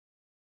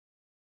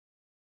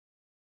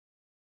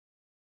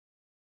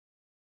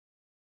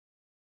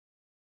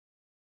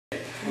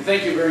Well,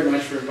 thank you very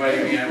much for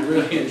inviting me. I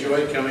really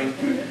enjoyed coming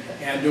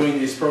and doing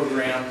these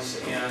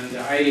programs, and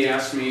Heidi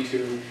asked me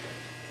to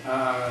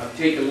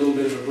take a little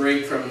bit of a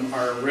break from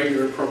our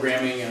regular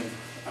programming and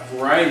a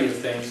variety of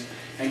things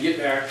and get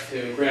back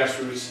to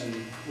grassroots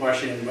and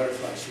Washington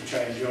butterflies, which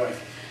I enjoy.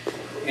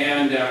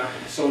 And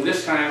so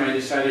this time I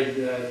decided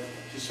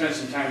to spend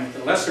some time with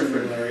the lesser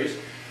fritillaries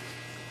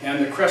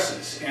and the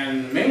crescents.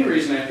 And the main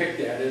reason I picked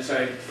that is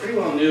I pretty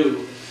well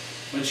knew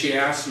when she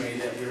asked me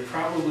that we were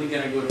probably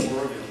going to go to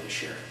Oroville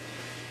this year.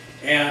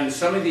 And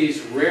some of these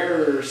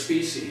rarer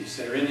species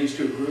that are in these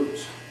two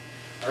groups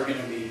are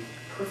going to be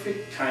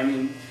perfect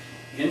timing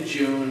in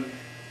June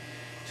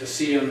to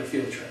see on the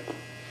field trip,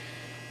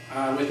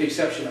 with the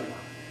exception of one,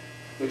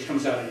 which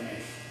comes out in May.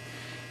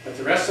 But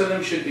the rest of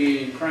them should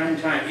be in prime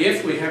time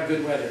if we have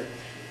good weather.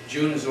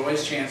 June is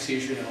always chancy,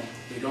 as you know.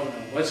 We don't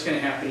know what's going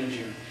to happen in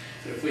June.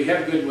 But if we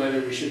have good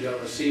weather, we should be able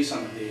to see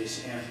some of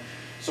these, and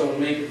so it'll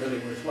make it really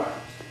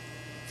worthwhile.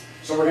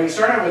 So we're going to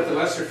start out with the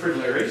lesser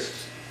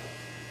fritillaries.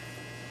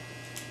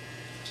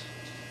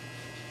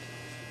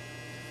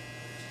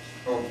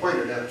 Oh,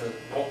 pointed at the...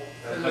 Oh,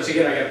 once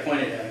again, I got to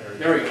point it at her.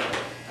 There we go.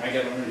 I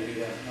got to learn to do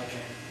that.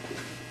 Okay.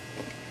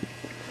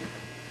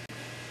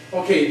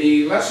 Okay,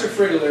 the lesser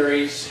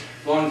fritillaries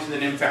belong to the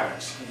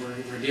nymphalids.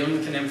 We're dealing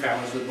with the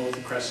nymphalids with both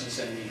the crescents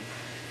and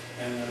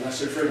the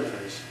lesser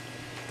fritillaries.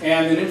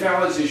 And the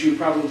nymphalids, as you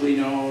probably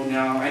know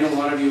now, I know a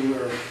lot of you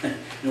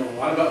know a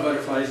lot about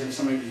butterflies, and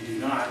some of you do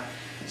not.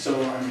 So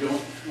I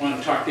don't want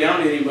to talk down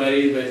to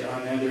anybody, but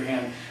on the other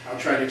hand, I'll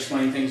try to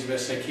explain things the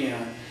best I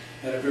can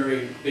at a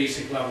very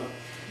basic level.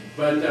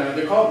 But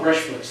they're called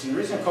brushfoots, and the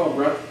reason I call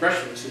them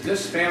brushfoots is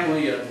this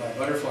family of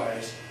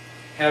butterflies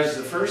has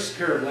the first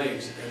pair of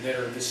legs that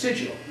are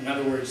vestigial. In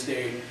other words,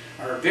 they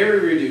are very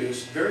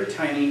reduced, very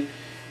tiny.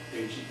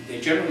 They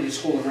generally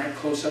just hold them right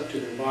close up to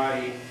their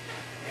body,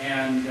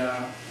 and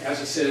as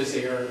it says,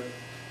 they are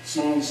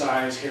small in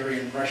size, hairy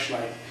and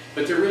brush-like,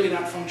 but they're really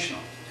not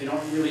functional. They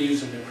don't really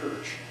use them to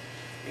perch.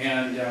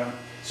 And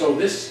so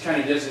this kind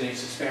of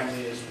designates this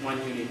family as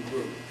one unique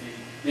group,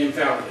 the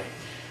Nymphalidae.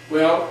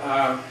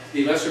 Well,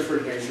 the lesser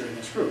fritillaries are in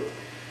this group.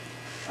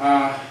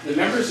 The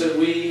members that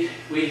we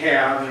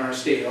have in our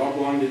state all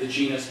belong to the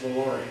genus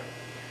Valoria,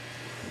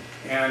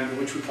 and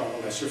which we call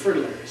the lesser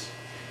fritillaries.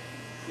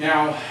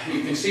 Now,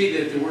 you can see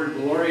that the word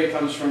Valoria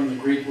comes from the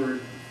Greek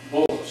word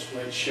bolos,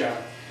 which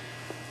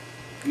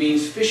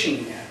means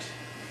fishing net.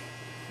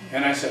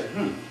 And I said,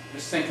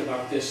 let's think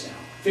about this now.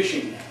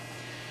 Fishing net.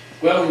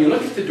 Well, when you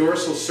look at the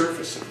dorsal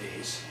surface of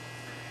these,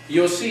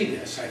 you'll see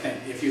this, I think.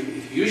 If you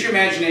use your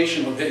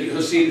imagination a little bit,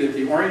 you'll see that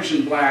the orange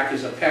and black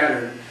is a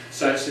pattern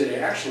such that it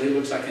actually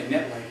looks like a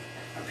net-like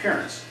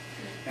appearance.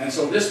 And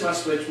so this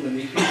must, which when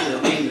the people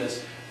that named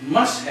this,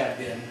 must have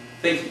been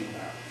thinking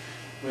about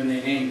when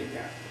they named it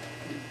that.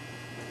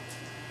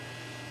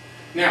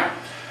 Now,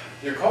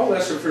 they're called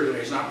lesser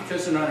fritillaries not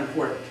because they're not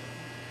important.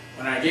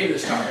 When I gave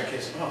this talk, I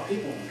said, oh,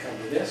 people won't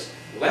cover this.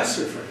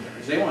 Lesser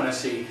fritillaries. They want to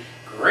see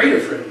greater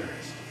fritillaries.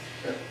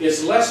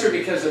 It's lesser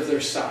because of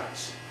their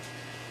size.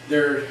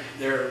 They're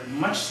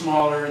much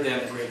smaller than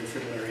the greater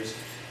fritillaries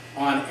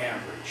on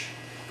average.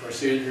 Of course,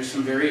 there's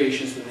some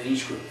variations within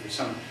each group. There's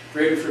some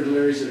greater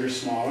fritillaries that are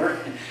smaller,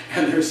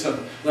 and there's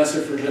some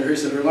lesser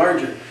fritillaries that are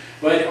larger.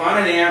 But on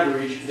an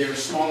average, they're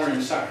smaller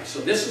in size. So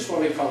this is why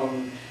we call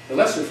them the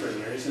lesser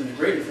fritillaries, and the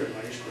greater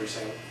fritillaries, of course,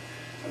 have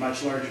a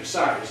much larger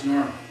size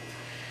normally.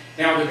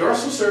 Now, the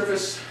dorsal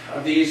surface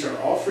of these are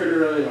all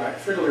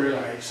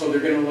fritillary-like, so they're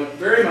going to look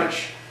very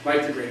much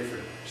like the greater fritillaries.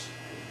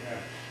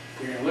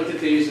 You're going to look at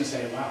these and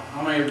say, wow,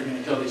 how am I ever going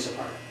to tell these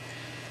apart?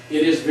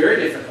 It is very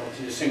difficult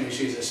to distinguish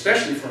these,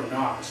 especially for a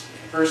novice.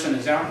 If a person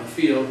is out in the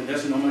field and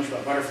doesn't know much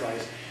about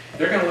butterflies,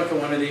 they're going to look at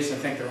one of these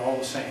and think they're all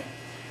the same.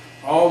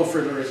 All the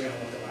fritillaries are going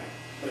to look alike.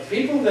 But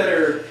people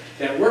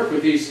that work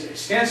with these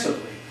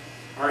extensively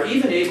are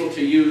even able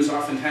to use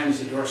oftentimes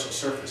the dorsal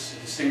surface to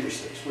distinguish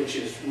these, which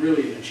is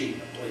really an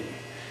achievement, believe me.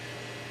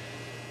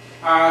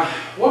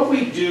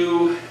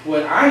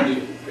 What I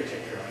do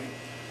particularly,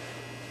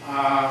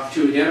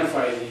 to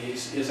identify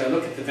these is I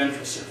look at the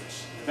ventral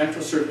surface. The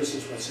ventral surface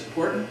is what's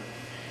important,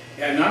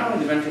 and not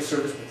only the ventral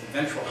surface, but the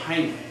ventral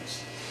hind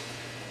wings.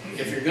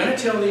 If you're going to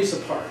tell these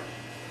apart,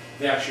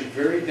 that's your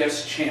very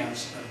best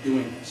chance of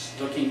doing this,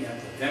 looking at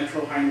the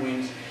ventral hind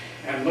wings,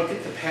 and look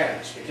at the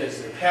patterns,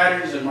 because their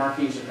patterns and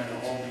markings are going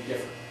to all be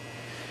different.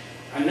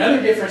 Another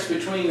difference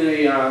between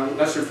the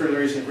lesser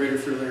fritillaries and the greater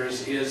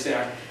fritillaries is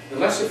that the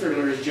lesser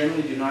fritillaries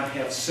generally do not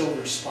have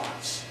silver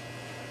spots.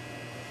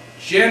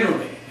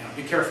 Generally, now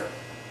be careful,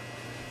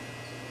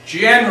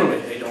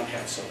 generally they don't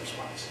have silver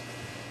spots.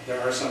 There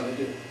are some that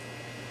do.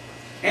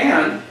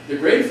 And the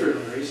greater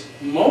fritillaries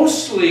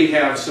mostly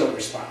have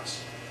silver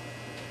spots,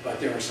 but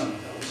there are some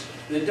of those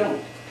that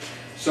don't.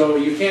 So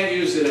you can't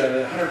use it at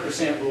a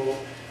 100%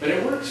 rule, but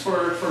it works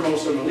for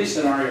most of them, at least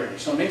in our area.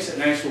 So it makes it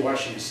nice for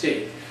Washington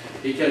State,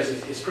 because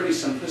it's pretty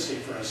simplistic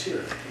for us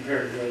here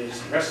compared to what it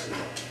is in the rest of the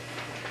world.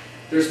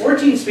 There's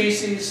 14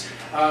 species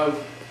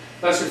of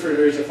lesser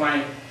fritillaries that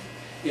fly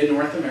in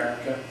North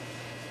America,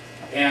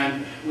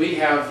 and we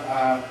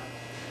have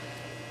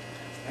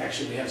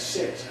Actually, we have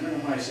 6. I don't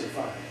know why I said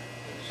 5.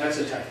 That's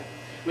a typo.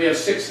 We have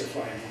 6 that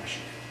fly in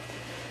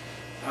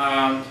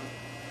Washington.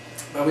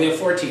 But we have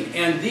 14.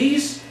 And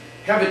these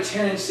have a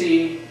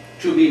tendency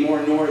to be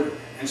more northern.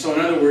 And so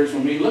in other words,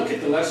 when we look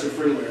at the lesser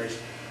fritillaries,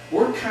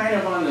 we're kind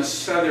of on the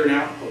southern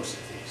outpost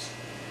of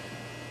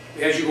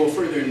these. As you go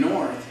further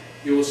north,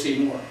 you will see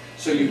more.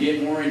 So you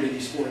get more into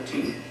these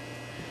 14.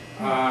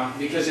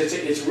 Because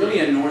it's really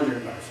a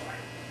northern butterfly.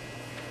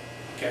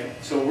 Okay,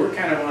 so we're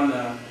kind of on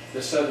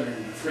the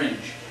southern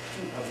fringe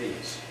of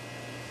these.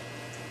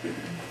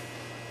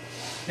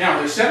 Now,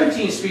 there's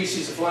 17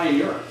 species that fly in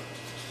Europe.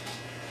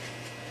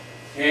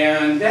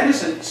 And that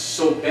isn't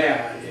so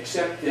bad,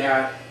 except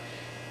that,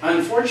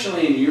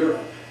 unfortunately in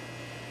Europe,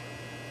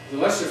 the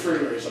lesser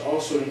fritillaries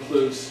also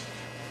includes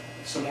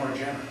some more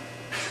genera.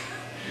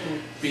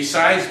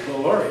 Besides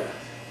Beloria,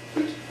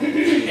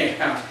 they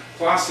have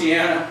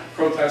Clausiana,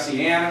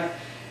 Proclassiana,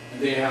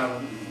 they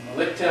have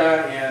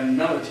Melicta and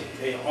Melite.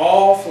 They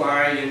all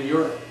fly in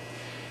Europe.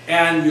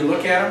 And you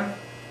look at them,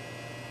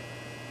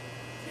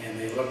 and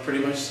they look pretty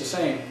much the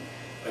same.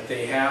 But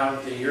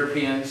the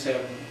Europeans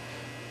have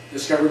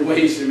discovered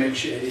ways to make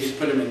sure, they just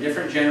put them in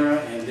different genera,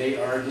 and they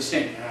are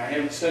distinct. Now, I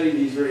haven't studied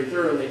these very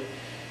thoroughly,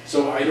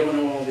 so I don't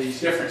know all these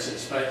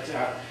differences. But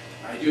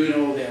I do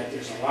know that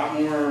there's a lot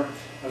more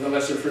of the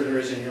lesser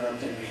fritillaries in Europe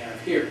than we have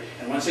here.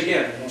 And once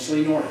again,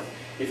 mostly north.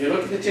 If you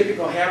look at the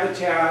typical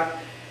habitat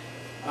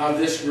of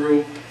this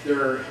group,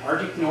 they're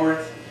Arctic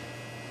north,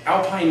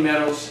 alpine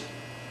meadows.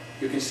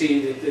 You can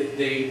see that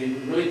they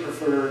really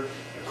prefer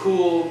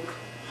cool,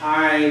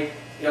 high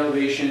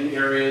elevation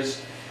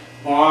areas,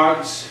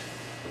 bogs,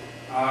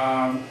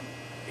 and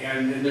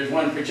there's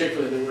one in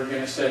particular that we're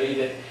going to study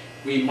that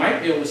we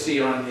might be able to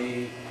see on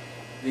the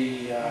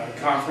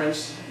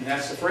conference, and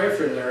that's the Freya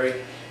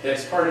fritillary.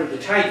 That's part of the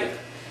taiga.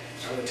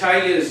 Now, the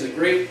taiga is the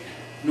great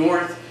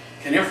north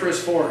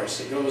coniferous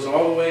forest. It goes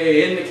all the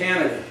way into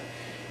Canada,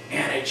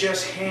 and it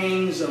just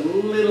hangs a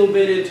little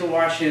bit into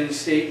Washington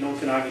State and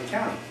Okanagan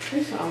County.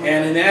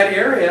 And in that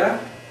area,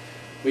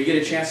 we get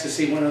a chance to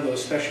see one of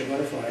those special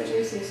butterflies. Did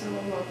you see some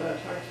of them up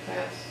at Tarts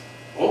Pass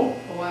Oh,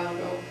 a while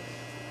ago?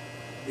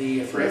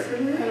 the Freya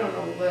fritillary? I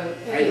don't know.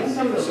 I don't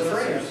some think of it the was a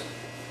Freya. lessers.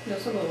 No,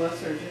 some of the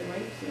lesser, didn't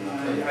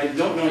we? I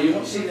don't know. You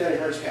won't see that at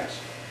Harts Pass.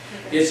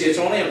 It's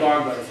only a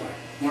bog butterfly,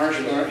 marsh,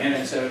 and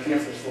it's a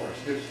coniferous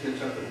forest.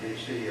 It's up in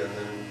BC and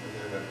then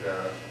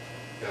at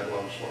that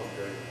long swamp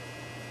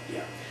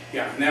area.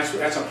 Yeah, and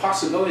that's a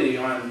possibility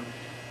on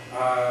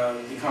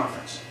the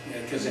conference,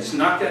 because it's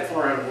not that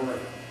far out of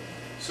Oregon.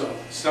 So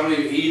some of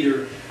you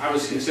either, I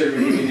was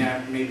considering doing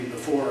that maybe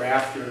before or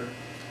after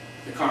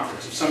the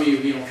conference. If some of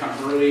you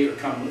come early or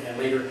come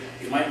later,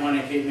 you might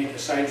want to make a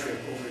side trip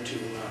over to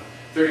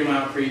 30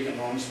 Mile Creek and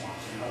Long Swamp,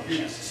 and have a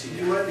chance to see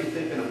You might be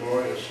thinking of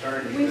Gloria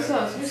starting. We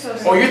saw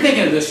some. Oh, you're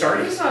thinking of the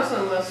starting? We saw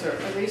some lesser,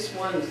 at least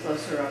one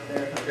lesser up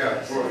there.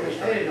 Yeah,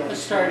 Gloria I didn't know. The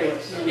starting.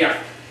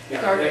 Yeah,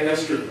 Starting,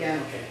 that's true.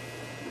 yeah. Okay.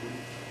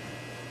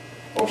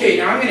 Okay,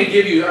 now I'm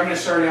going to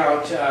start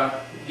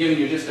out giving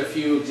you just a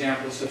few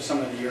examples of some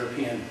of the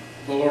European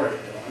Beloria,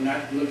 though. I'm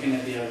not looking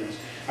at the others.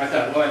 I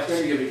thought, well, I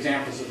better give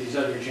examples of these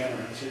other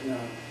genera. I said, no.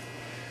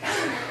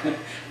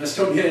 Let's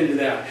don't get into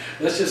that.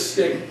 Let's just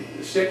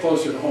stick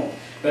closer to home.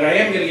 But I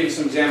am going to give you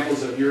some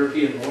examples of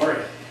European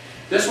Beloria.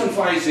 This one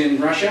flies in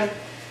Russia,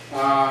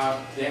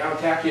 the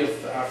Altakia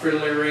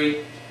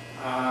fritillary.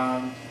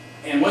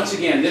 And once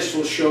again, this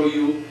will show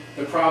you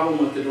the problem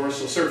with the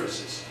dorsal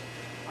surfaces.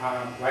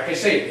 Like I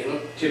say, they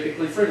look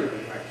typically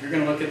fritillary-like. You're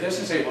going to look at this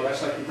and say, well,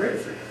 that's like a greater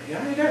fritillary.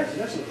 Yeah, it does. It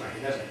does look like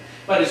it, doesn't it?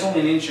 But it's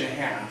only 1.5 inches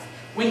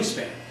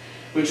wingspan,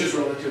 which is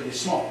relatively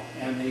small.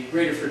 And the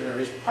greater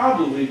fritillaries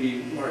probably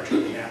be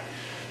larger than that.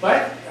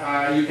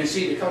 But you can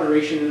see the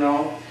coloration and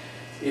all.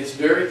 It's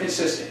very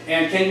consistent.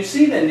 And can you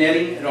see the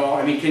netting at all?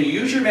 I mean, can you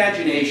use your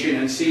imagination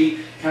and see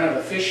kind of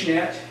a fish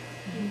net?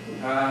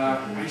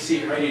 I see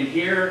it right in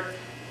here,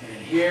 and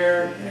in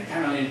here, and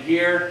kind of in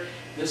here.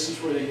 This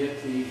is where they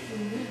get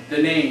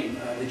the name,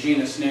 the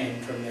genus name,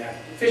 from that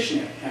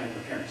fishnet kind of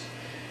appearance.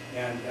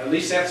 And at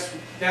least that's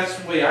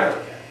the way I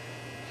look at it.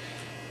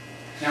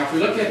 Now, if we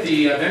look at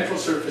the ventral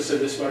surface of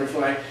this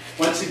butterfly,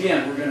 once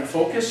again, we're going to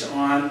focus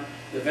on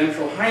the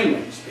ventral hind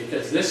wings,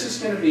 because this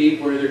is going to be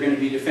where they're going to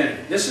be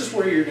definitive. This is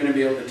where you're going to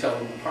be able to tell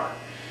them apart.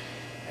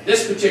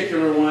 This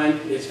particular one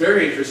is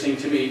very interesting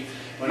to me.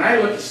 When I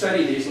look to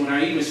study these, when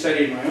I even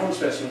studied my own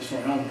specimens for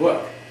my own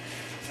book,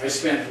 I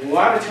spent a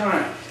lot of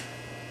time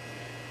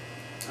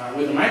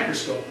with a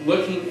microscope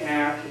looking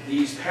at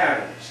these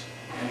patterns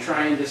and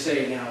trying to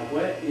say, now,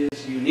 what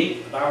is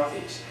unique about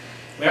these?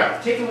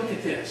 Well, take a look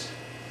at this.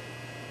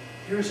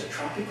 Here's a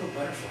tropical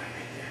butterfly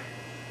right there.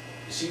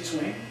 You see its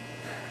wing?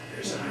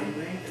 There's a hind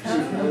wing, there's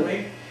a fore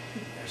wing,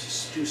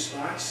 there's 2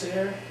 spots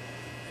there,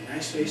 a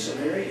nice basal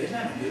area. Isn't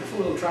that a beautiful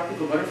little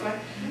tropical butterfly?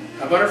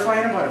 A butterfly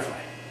and a butterfly.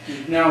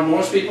 Now,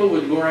 most people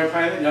with Gloria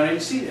pilot not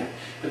even see that.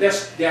 But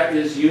that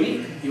is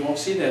unique. You won't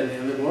see that in the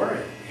other Gloria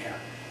that we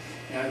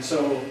have. And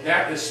so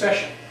that is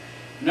special.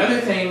 Another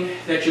thing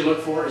that you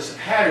look for is the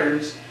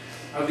patterns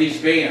of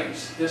these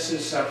bands. This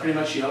is pretty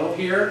much yellow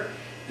here,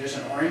 There's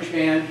an orange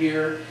band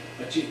here,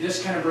 but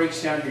this kind of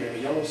breaks down here. You have a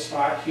yellow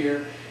spot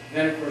here. And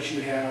then, of course,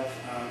 you have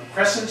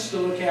crescents to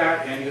look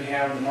at, and you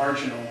have the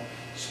marginal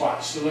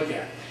spots to look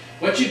at.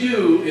 What you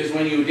do is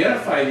when you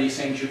identify these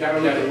things, you've got to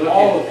look at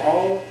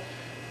all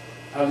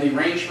of the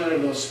arrangement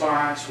of those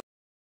spots,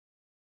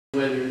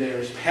 whether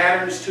there's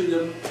patterns to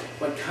them,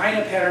 what kind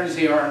of patterns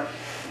they are.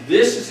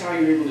 This is how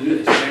you're able to do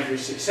this. And if you're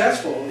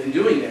successful in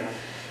doing that,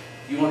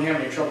 you won't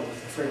have any trouble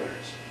with the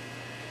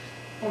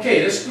Fritillaries.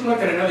 Okay, let's look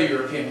at another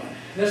European one.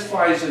 This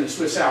flies in the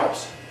Swiss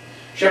Alps,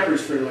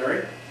 Shepherd's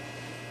Fritillary.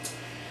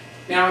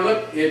 Now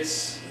look,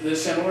 it's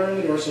similar in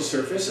the dorsal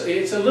surface.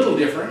 It's a little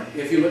different.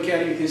 If you look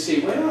at it, you can see,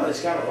 well,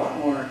 it's got a lot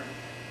more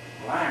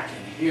black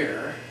in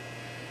here.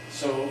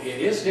 So it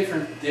is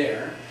different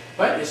there,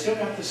 but it's still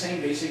got the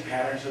same basic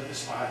patterns of the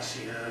spots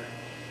here.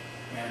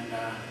 And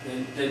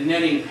the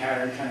netting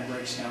pattern kind of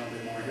breaks down a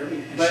bit more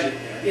here. But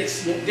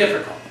it's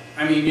difficult.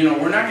 I mean, you know,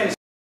 we're not going to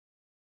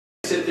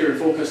sit there and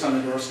focus on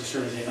the dorsal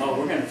surface and, oh,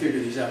 we're going to figure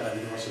these out by the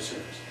dorsal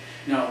surface.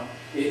 No,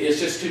 it's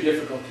just too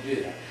difficult to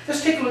do that.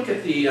 Let's take a look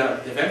at the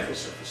ventral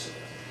surface of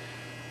it.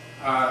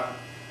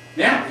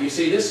 Now, you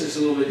see this is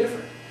a little bit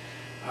different.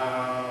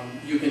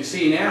 You can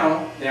see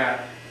now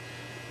that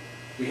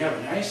we have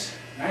a nice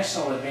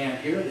solid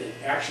band here that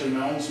actually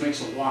almost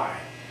makes a Y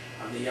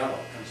on the yellow.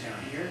 Comes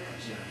down here,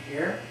 comes down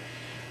here.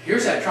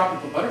 Here's that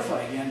tropical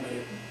butterfly again, but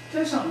it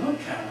doesn't look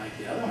kind of like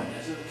the other one,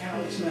 does it? It kind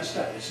of looks messed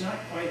up. It's not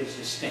quite as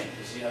distinct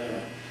as the other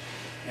one.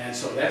 And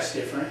so that's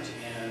different.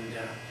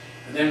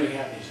 And then we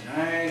have these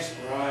nice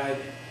broad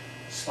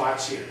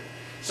spots here.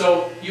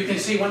 So you can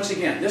see once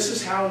again, this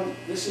is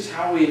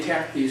how we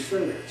attack these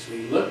fritillaries.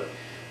 We look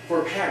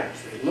for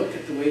patterns. We look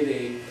at the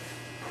way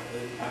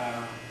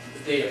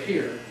they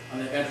appear on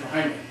the ventral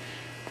hindwing.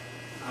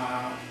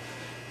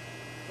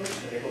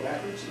 Oops, did I go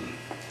backwards?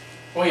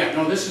 Oh yeah,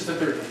 no, this is the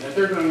third one. The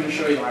third one, I'm going to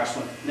show you the last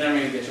one. Then I'm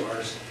going to get to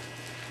ours.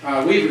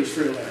 Weaver's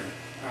Fritillary.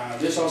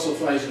 This also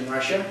flies in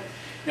Russia.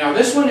 Now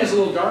this one is a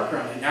little darker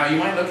on it. Now you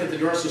might look at the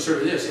dorsal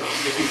surface of this.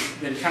 If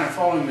you've been kind of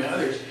following the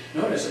others,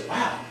 notice that,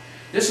 wow,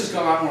 this has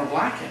got a lot more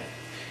black in it.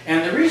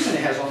 And the reason it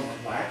has a lot more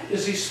black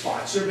is these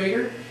spots are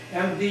bigger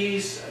and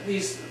these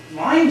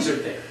lines are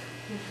there.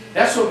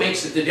 That's what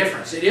makes it the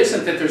difference. It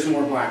isn't that there's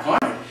more black on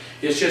it.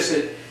 It's just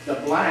that the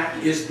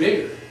black is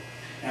bigger.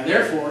 And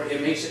therefore,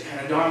 it makes it kind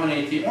of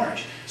dominate the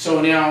orange.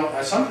 So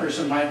now, some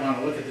person might want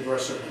to look at the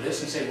dorsal surface of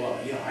this and say, well,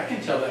 you know, I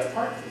can tell that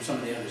apart from some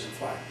of the others that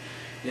fly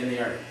in the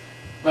area.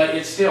 But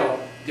it's still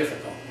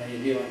difficult when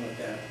you're dealing with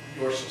that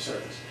dorsal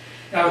surface.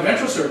 Now the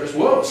ventral surface,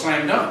 whoa,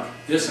 slam dunk.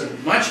 This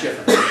is much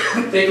different.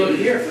 Take a look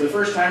here. For the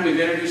first time, we've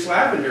introduced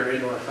lavender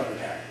into our color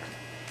pattern.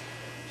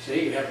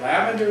 See, you have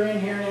lavender in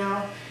here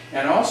now.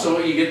 And also,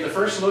 you get the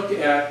first look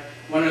at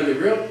one of the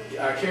real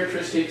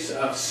characteristics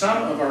of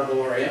some of our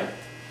Arborea,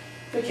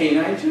 the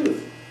canine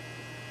tooth.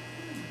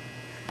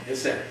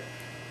 It's there.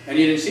 And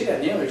you didn't see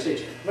that in the others, did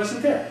you? It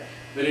wasn't there.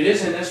 But it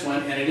is in this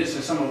one, and it is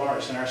in some of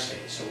ours in our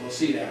state. So we'll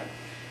see that.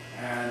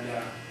 And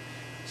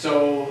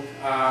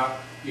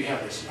you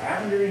have this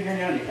lavender in here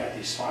now, and you've got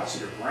these spots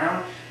that are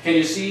brown. Can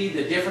you see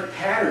the different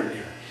pattern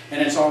there?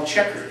 And it's all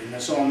checkered, and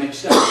it's all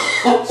mixed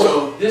up.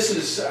 So this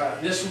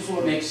is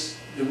what makes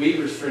the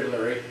Weaver's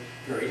Fritillary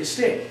very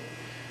distinct.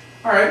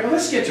 All right, well,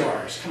 let's get to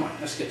ours. Come on,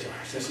 let's get to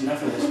ours. There's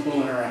enough of this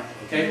fooling around,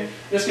 okay?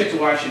 Let's get to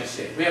Washington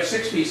State. We have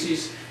 6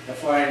 species that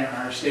fly in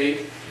our state.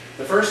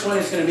 The first one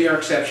is going to be our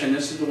exception.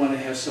 This is the one that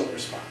has silver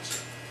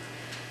spots.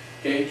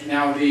 Okay,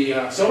 now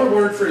the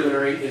silver-bordered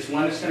fritillary is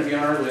one that's going to be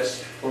on our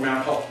list for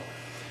Mount Hull.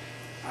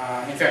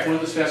 In fact, one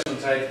of the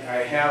specimens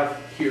I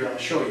have here, I'll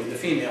show you, the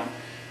female,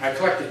 I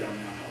collected on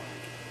Mount Hull.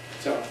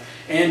 So,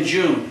 and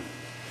June.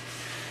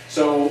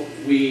 So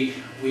we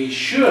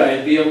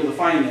should be able to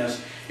find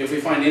this. If we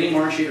find any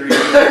marshy area,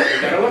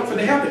 we've got to look for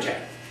the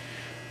habitat.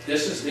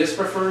 This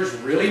prefers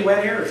really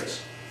wet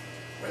areas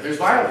where there's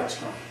violets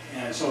growing.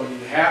 And so you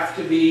have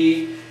to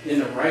be in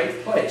the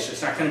right place.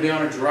 It's not going to be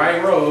on a dry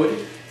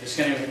road. It's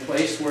going to be a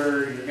place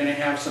where you're going to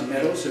have some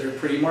meadows that are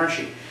pretty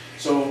marshy.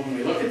 So when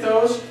we look at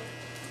those,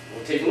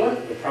 we'll take a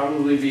look. We'll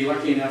probably be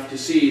lucky enough to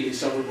see the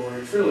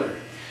silver-bordered fritillary.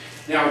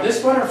 Now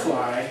this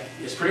butterfly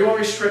is pretty well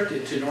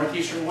restricted to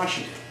northeastern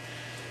Washington.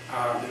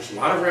 There's a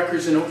lot of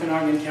records in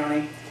Okanogan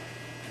County.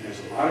 And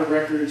there's a lot of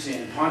records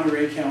in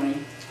Ponderay County.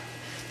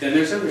 Then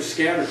there's other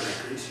scattered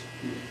records.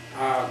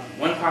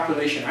 One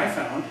population I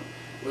found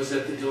was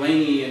at the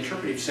Delaney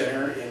Interpretive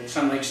Center in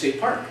Sun Lake State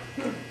Park.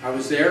 I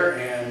was there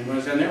and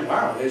was in there,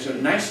 wow, there's a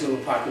nice little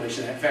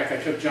population. In fact, I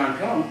took John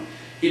Pillam.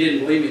 He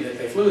didn't believe me that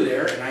they flew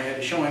there, and I had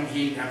to show him.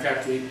 In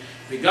fact,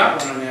 we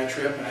got one on that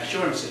trip, and I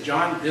showed him and said,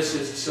 John, this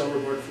is a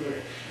silver-bordered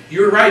fritillary.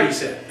 You're right, he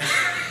said.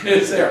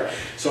 It's there.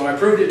 So I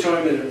proved it to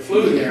him that it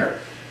flew there.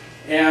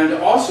 And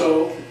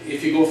also,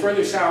 if you go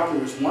further south,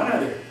 there was one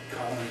other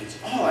colony that's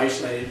all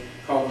isolated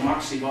called the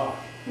Moxie Bog.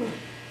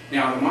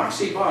 Now, the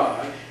Moxie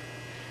Bog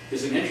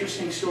is an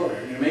interesting story.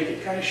 I'm going to make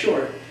it kind of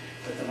short,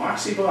 but the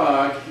Moxie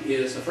Bog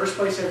is the first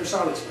place I ever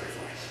saw this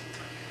butterfly.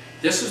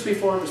 This was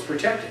before it was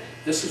protected.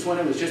 This is when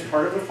it was just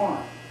part of a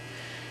farm.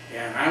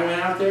 And I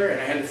went out there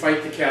and I had to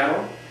fight the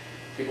cattle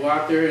to go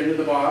out there into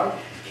the bog,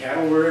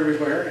 Cattle were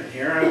everywhere, and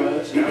here I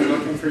was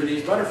looking for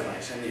these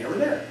butterflies, and they were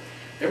there.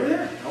 They were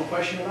there, no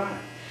question about it.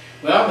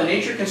 Well, the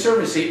Nature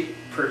Conservancy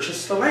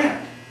purchased the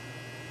land.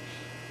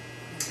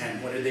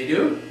 And what did they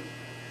do?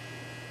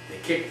 They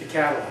kicked the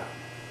cattle out.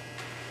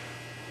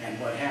 And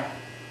what happened?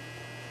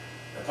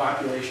 The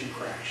population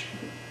crashed.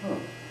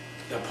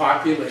 The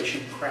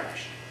population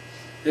crashed.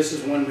 This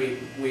is when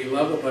we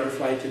love a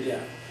butterfly to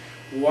death.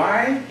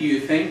 Why do you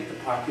think the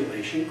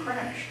population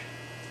crashed?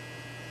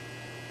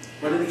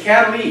 What do the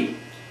cattle eat?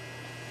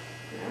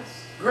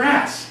 Grass.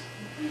 Grass.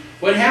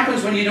 What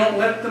happens when you don't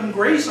let them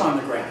graze on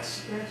the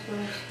grass? Grass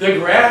grows. The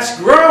grass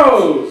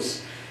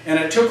grows! And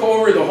it took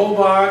over the whole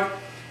bog,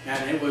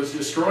 and it was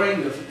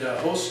destroying the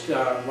host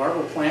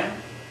larval plant.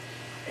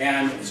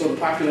 And so the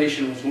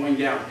population was going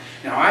down.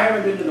 Now, I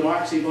haven't been to the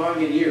Moxie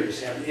Bog in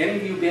years. Have any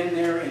of you been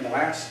there in the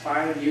last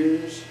 5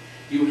 years?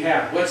 You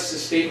have. What's the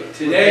state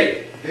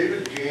today?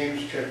 David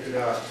James checked it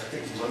out, I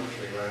think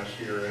monthly last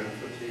year, and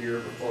for the year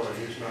before,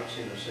 he's not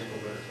seen a single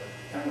butterfly.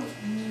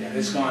 Yeah,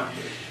 it's gone.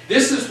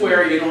 This is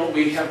where, you know,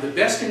 we have the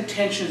best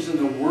intentions in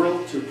the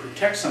world to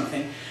protect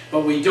something,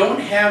 but we don't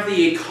have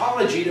the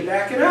ecology to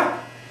back it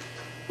up.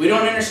 We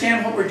don't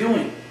understand what we're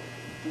doing.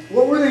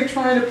 What were they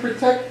trying to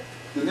protect,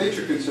 the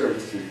Nature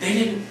Conservancy?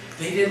 They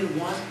didn't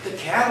want the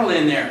cattle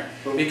in there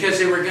because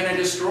they were going to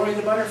destroy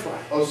the butterfly.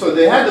 Oh, so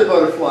they had the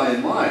butterfly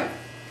in mind.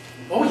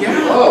 Oh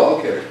yeah. Oh,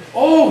 okay.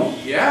 Oh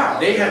yeah.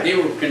 They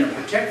were going to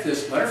protect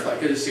this butterfly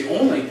because it's the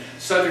only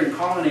southern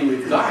colony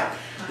we've got.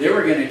 They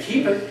were going to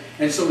keep it,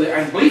 and so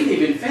I believe they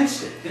even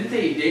fenced it. Didn't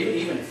they, David,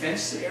 even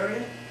fence the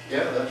area?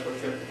 Yeah, that's what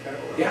kept the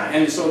cattle out. Yeah,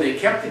 and so they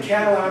kept the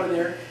cattle out of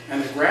there,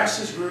 and the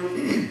grasses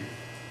grew.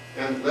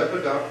 And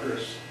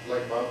lepidopterists,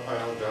 like Bob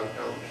Pyle and John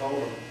Pyle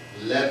told them,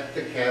 let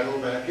the cattle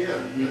back in,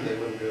 and they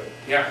wouldn't do it.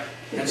 Yeah,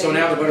 and so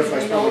now the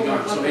butterfly's probably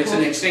gone. So it's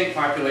an extinct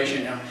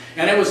population now.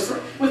 And it was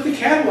with the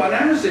cattle, when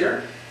I was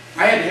there,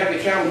 I had to have the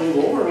cattle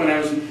move over when I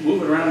was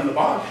moving around in the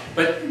bog,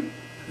 but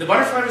the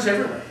butterfly was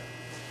everywhere.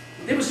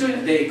 It was doing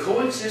it. They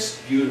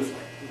coexist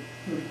beautifully.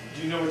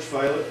 Do you know which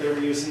violet they were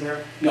using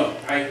there? No,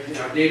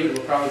 David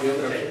will probably be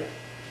able to tell you.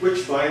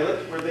 Which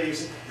violet were they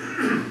using?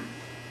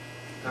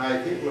 I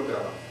think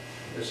Labella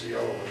is the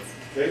yellow one.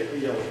 Okay, the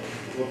yellow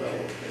one.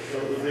 Glabella. So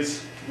at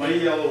least my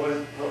yellow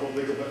one,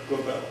 probably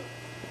Glabella.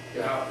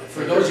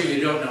 For those of you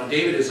who don't know,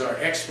 David is our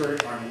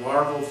expert on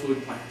larval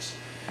food plants.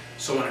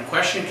 So when a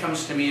question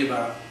comes to me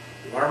about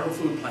larval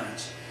food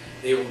plants,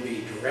 they will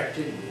be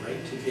directed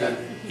right to David.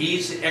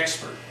 He's the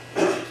expert.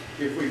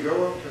 If we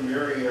go up to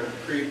Marianne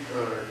Creek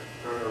on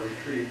our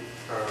retreat,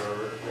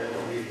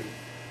 annual meeting,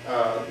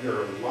 there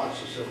are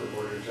lots of silver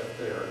borders up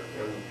there,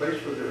 and the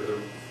place where they're the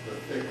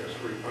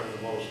thickest, where you find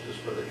the most, is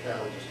where the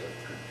cattle just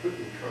have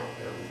completely tromped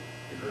down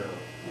the ground.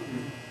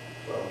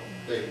 So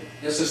they.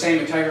 It's the same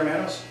in Tiger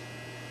Meadows.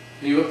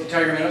 When you look at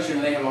Tiger Meadows, you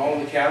know they have all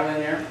of the cattle in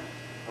there,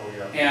 Oh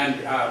yeah. and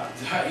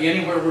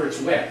anywhere where it's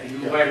wet, you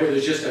go by where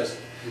there's just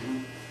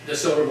the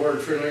silver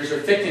bordered fritillaries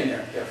are thick in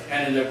there, Yeah.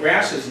 and the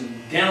grass is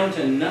down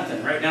to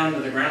nothing, right down to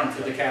the ground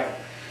for the cattle.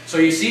 So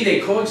you see, they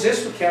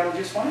coexist with cattle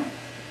just fine.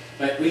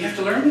 But we have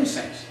to learn these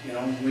things. You know,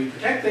 when we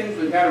protect things,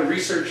 we've got to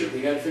research it.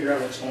 We've got to figure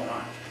out what's going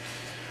on.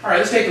 All right,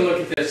 let's take a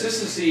look at this.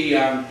 This is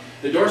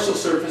the dorsal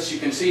surface. You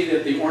can see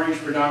that the orange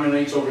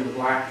predominates over the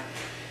black,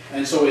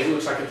 and so it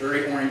looks like a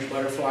very orange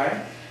butterfly.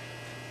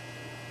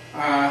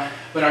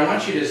 But I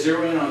want you to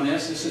zero in on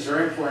this. This is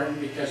very important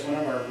because one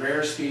of our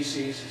rare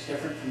species is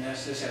different from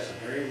this. This has a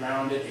very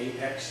rounded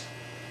apex.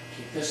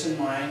 Keep this in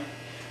mind.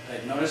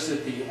 But notice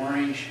that the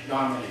orange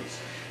dominates.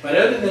 But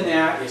other than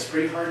that, it's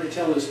pretty hard to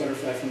tell this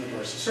butterfly from the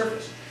dorsal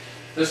surface.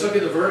 Let's look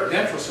at the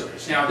ventral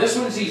surface. Now, this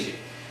one's easy.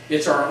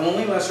 It's our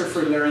only lesser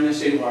fritillary in the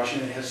state of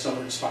Washington that has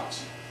silvered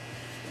spots.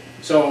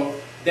 So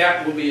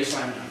that will be a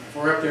slam dunk. If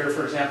we're up there,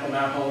 for example,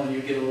 Mount Hull, and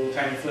you get a little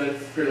tiny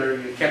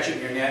fritillary, you catch it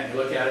in your net, and you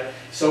look at it,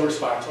 silver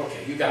spots,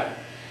 okay, you got it.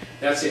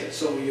 That's it.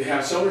 So you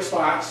have silver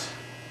spots.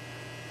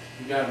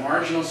 You've got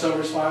marginal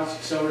silver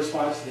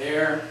spots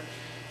there,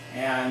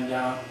 and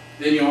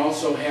then you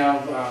also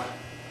have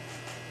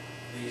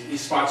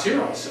these spots here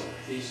are all silver.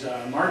 These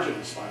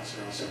marginal spots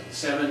are all silver.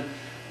 7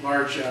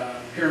 large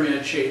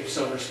pyramid-shaped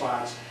silver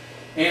spots.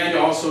 And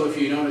also, if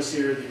you notice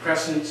here, the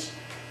crescents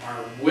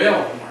are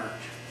well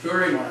marked,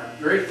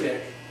 very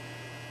thick,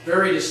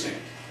 very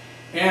distinct.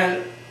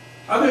 And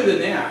other than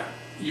that,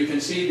 you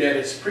can see that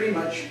it's pretty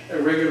much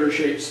irregular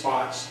shaped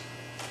spots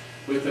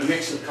with a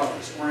mix of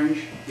colors,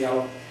 orange,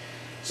 yellow.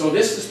 So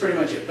this is pretty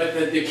much it. But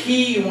the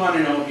key you want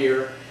to know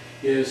here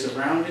is the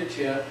rounded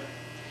tip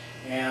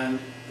and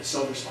the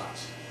silver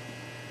spots.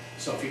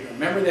 So if you can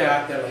remember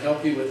that, that'll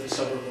help you with the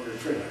silver bordered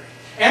fritillary.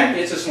 And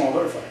it's a small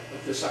butterfly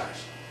with this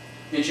size,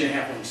 1.5 inch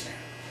wingspan.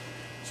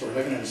 So we're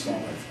looking at a small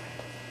butterfly.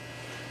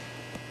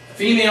 The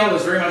female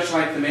is very much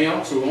like the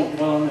male, so we won't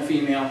dwell on the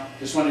female.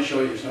 Just want to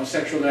show you there's no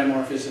sexual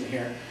dimorphism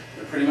here.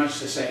 They're pretty much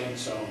the same,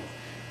 so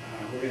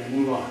we're going to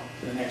move on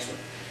to the next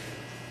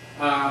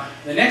one.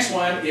 The next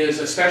one is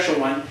a special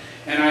one,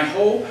 and I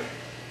hope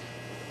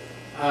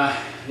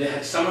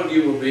that some of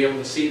you will be able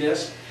to see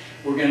this.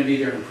 We're going to be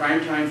there in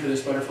prime time for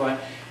this butterfly,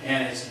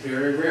 and it's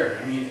very rare.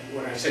 I mean,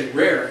 when I say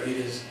rare,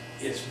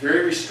 it's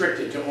very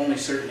restricted to only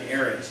certain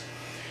areas.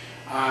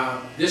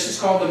 This is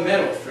called the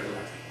meadow fritillary.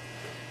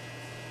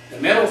 The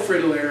meadow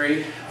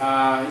fritillary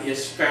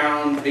is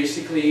found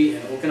basically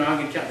in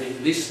Okanagan County.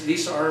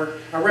 These are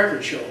a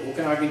record show,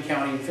 Okanagan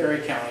County, Ferry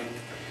County.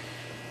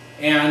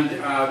 And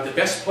the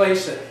best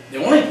place,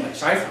 the only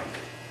place I found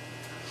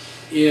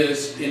it,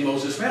 is in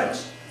Moses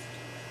Meadows.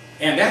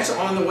 And that's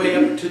on the way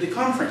up to the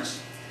conference.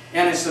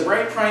 And it's the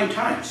right prime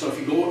time. So if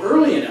you go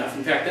early enough,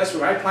 in fact, that's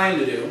what I plan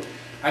to do.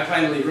 I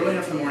plan to leave early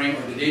enough in the morning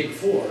or the day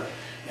before,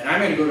 and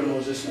I'm going to go to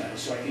Moses Meadows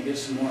so I can get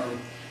some more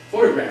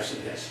photographs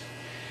of this.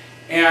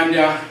 And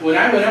when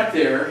I went up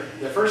there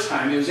the first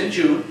time, it was in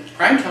June,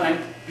 prime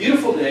time,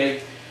 beautiful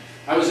day.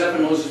 I was up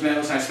in Moses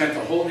Meadows and I spent the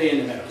whole day in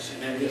the meadows,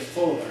 and it was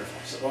full of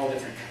butterflies of all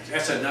different kinds.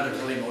 That's another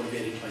really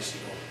motivating place to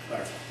go,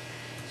 butterfly.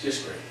 It's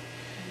just great.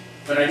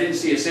 But I didn't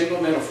see a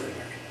single meadow fritillary.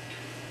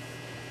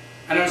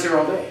 And I was there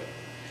all day.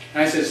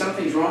 And I said,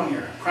 something's wrong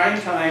here.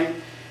 Prime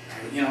time,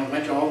 I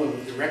went to all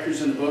the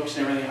records and the books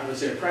and everything. I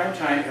was there, prime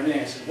time, everything.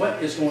 I said,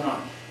 what is going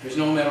on? There's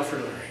no meadow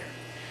fritillary here.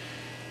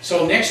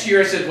 So next year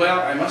I said, well,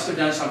 I must have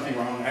done something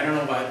wrong. I don't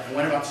know, but I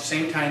went about the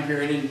same time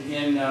period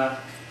in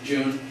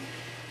June.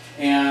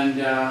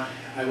 And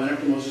I went up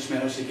to Moses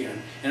Meadows again.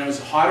 And it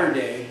was a hotter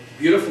day,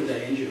 beautiful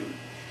day in June.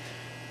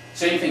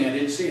 Same thing, I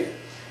didn't see it.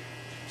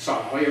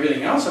 Saw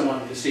everything else I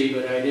wanted to see,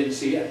 but I didn't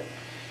see it.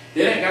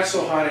 Then it got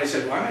so hot, I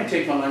said, well, I'm going to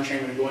take my lunch, I'm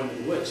going to go into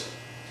the woods.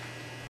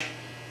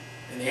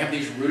 And they have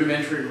these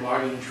rudimentary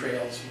logging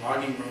trails,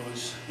 logging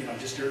roads,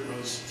 just dirt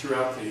roads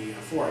throughout the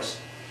forest.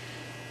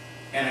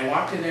 And I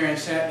walked in there and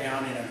sat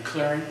down in a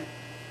clearing.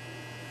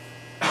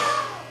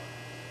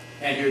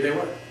 And here they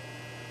were.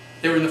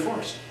 They were in the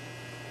forest.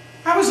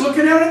 I was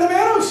looking out in the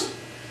meadows.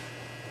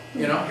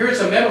 Here it's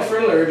a meadow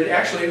fritillary, but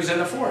actually it was in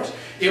the forest.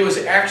 It was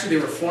actually,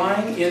 they were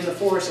flying in the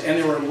forest, and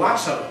there were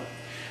lots of them.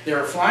 They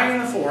were flying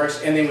in the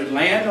forest, and they would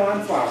land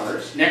on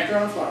flowers, nectar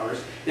on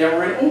flowers, that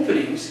were in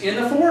openings in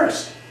the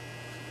forest.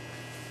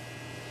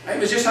 It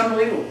was just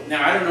unbelievable.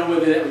 Now, I don't know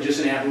whether that was just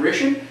an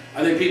aberration.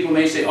 Other people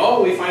may say,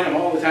 oh, we find them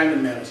all the time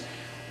in the meadows.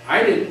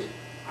 I didn't.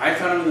 I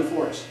found them in the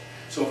forest.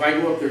 So if I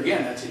go up there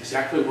again, that's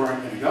exactly where I'm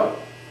going to go,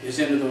 is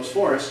into those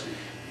forests,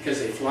 because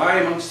they fly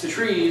amongst the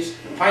trees,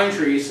 the pine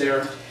trees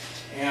there,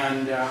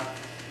 and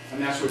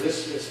that's where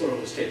this photo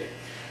was taken.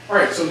 All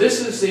right, so this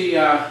is the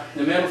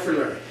meadow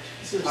fritillary.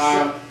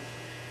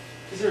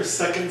 Is there a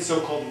second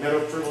so-called meadow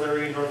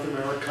fritillary in North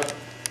America?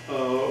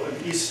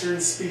 An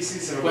eastern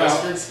species and a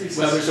western species?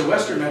 Well, there's a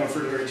western meadow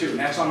fritillary too, and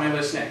that's on my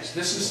list next.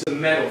 This is the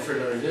meadow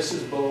fritillary. This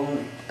is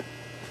baloney.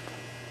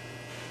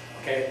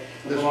 Okay?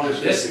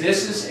 This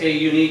is a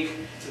unique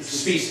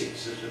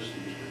species. This is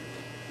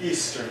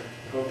Eastern.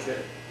 Okay.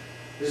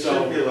 They So-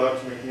 shouldn't be allowed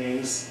to make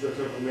names that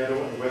have a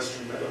meadow and a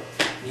western meadow.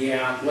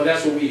 Yeah, well,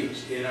 that's what we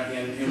use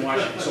in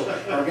Washington. So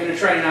we're going to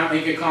try to not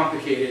make it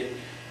complicated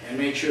and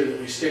make sure that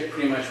we stick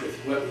pretty much with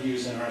what we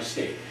use in our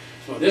state.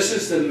 So this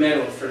is the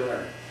meadow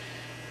fritillary.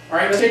 All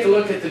right, let's take a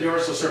look at the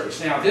dorsal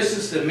surface. Now, this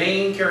is the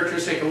main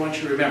characteristic I want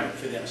you to remember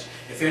for this.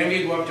 If any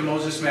of you go up to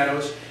Moses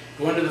Meadows,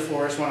 go into the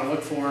forest, want to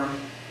look for them,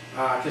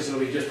 because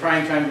it'll be just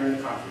prime time during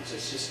the conference.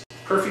 It's just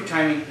perfect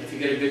timing if you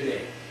get a good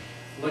day.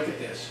 Look at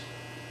this.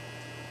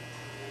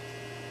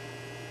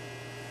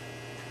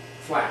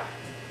 Flat.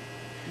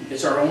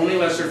 It's our only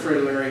lesser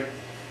fritillary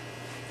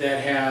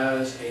that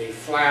has a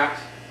flat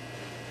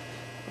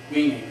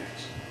wing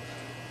apex.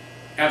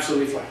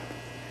 Absolutely flat.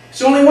 It's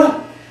the only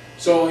one.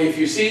 So if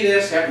you see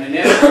this, happen to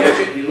net it, catch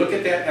it, and you look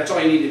at that, that's all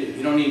you need to do.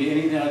 You don't need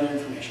any other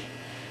information.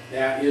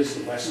 That is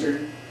the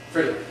western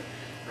fritillary,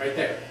 right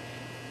there.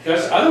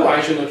 Because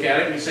otherwise you look at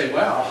it and you say,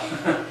 well,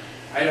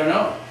 I don't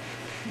know.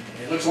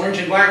 It looks orange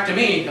and black to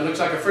me. It looks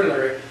like a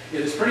fritillary.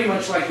 It is pretty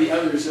much like the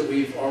others that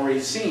we've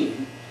already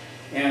seen,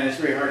 and it's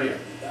very hard to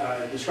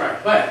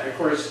describe. But, of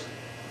course,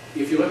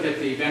 if you look at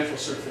the ventral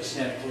surface,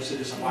 then, of course,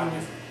 it is a lot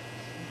different.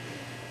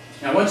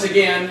 Now, once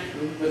again,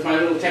 with my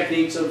little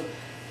techniques of,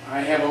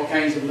 I have all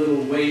kinds of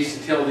little ways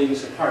to tell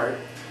things apart.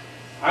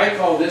 I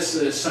call this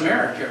the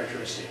Samara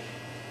characteristic.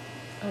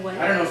 I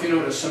don't know if you know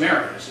what a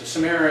Samara is. A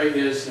Samara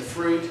is the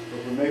fruit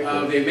of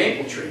a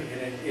maple tree,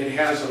 and it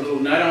has a little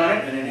nut on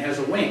it, and it has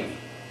a wing.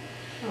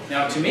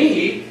 Now, to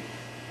me,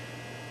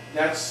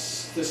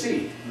 that's the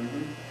seed.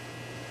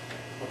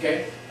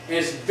 Okay? And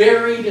it's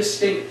very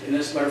distinct in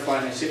this butterfly,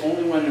 and it's the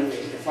only one that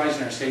flies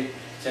in our state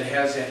that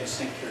has that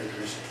distinct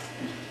characteristic.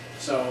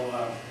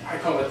 So I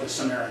call it the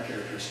Samara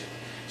characteristic.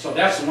 So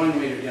that's one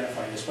way to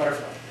identify this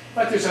butterfly.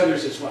 But there's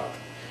others as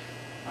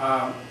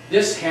well.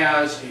 This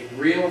has a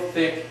real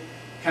thick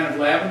kind of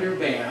lavender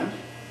band.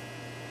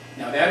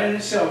 Now that in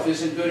itself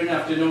isn't good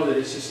enough to know that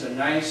it's just a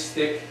nice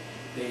thick,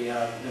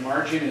 the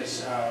margin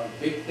is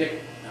big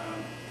thick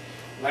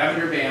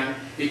lavender band,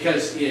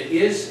 because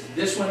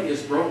this one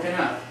is broken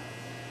up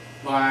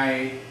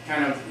by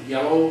kind of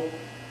yellow,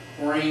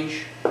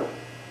 orange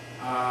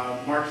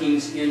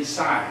markings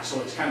inside.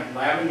 So it's kind of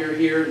lavender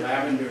here,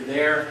 lavender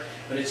there,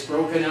 but it's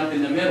broken up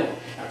in the middle.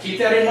 Now keep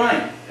that in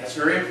mind. That's a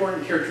very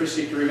important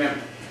characteristic to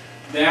remember.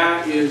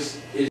 that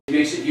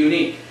makes it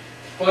unique.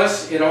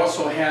 Plus, it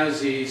also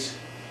has these,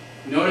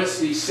 notice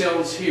these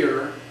cells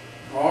here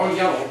are all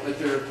yellow, but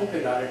they're polka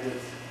dotted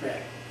with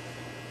red,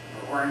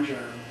 or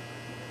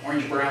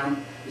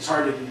orange-brown. It's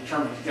hard to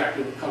determine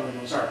exactly what color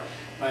those are,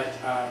 but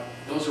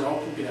those are all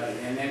polka dotted.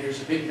 And then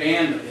there's a big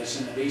band of this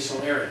in the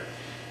basal area.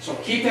 So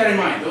keep that in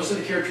mind. Those are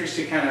the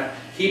characteristics to kind of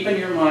keep in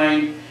your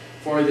mind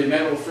for the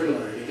meadow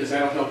fritillary, because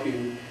that'll help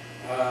you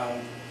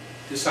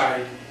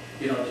decide,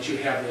 that you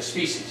have this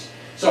species.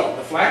 So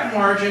the flattened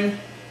margin,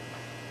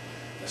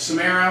 the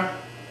samara,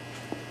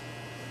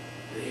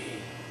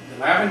 the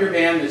lavender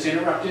band that's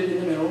interrupted in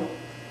the middle,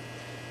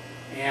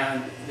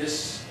 and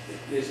this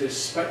is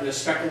the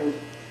speckled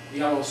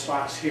yellow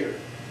spots here.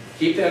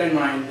 Keep that in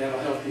mind. That'll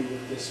help you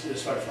with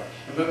this butterfly.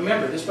 But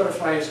remember, this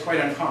butterfly is quite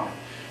uncommon.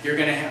 You're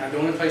going to have, the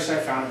only place I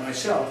found it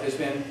myself has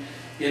been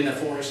in the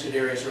forested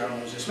areas around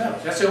Moses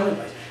Meadows. That's the only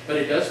place. But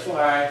it does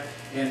fly,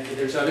 and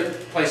there's other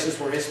places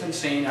where it's been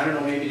seen. I don't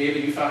know, maybe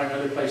David, you found it in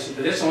other places,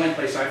 but it's the only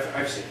place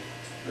I've seen.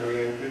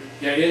 Marianne Creek?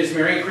 Yeah, it is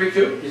Marion Creek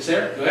too. It's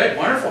there. Good,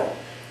 wonderful.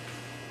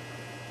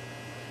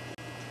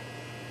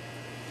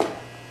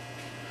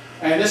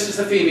 And this is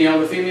the female.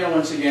 The female,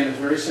 once again, is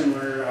very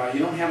similar. You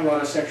don't have a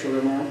lot of sexual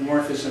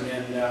dimorphism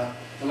in the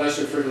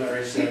lesser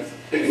fritillaries.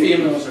 The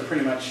females are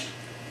pretty much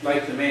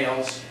like the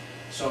males,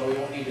 so we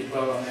won't need to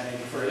dwell on that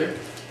any further.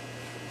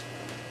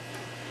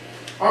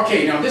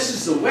 Okay, now this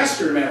is the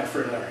western meadow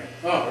fritillary.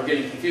 Oh, we're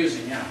getting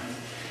confusing now.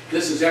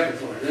 This is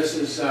epichlor. This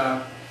is,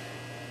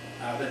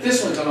 but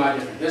this one's a lot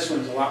different. This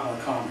one's a lot more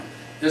common.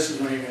 This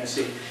is one you're going to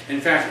see. In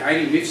fact,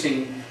 we've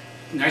seen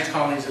nice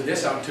colonies of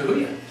this out in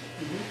Tahuya,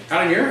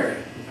 out in your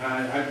area.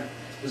 I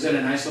was in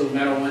a nice little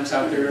meadow once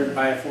out there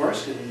by a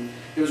forest, and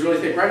it was really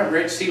thick, right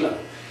at sea level.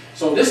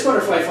 So this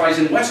butterfly flies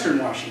in western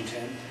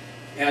Washington,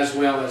 as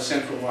well as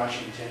central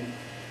Washington,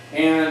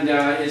 and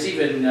it's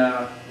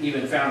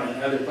even found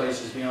in other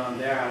places beyond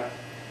that.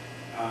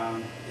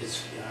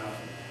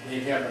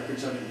 They've had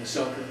records of it in the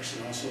Selkirks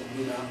and also the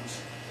Blue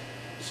Mountains.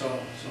 So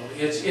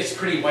it's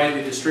pretty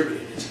widely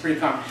distributed. It's pretty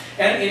common,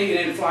 and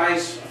it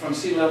flies from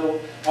sea level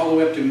all the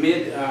way up to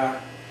mid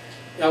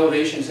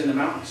elevations in the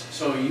mountains.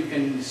 So you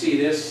can see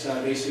this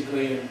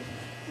basically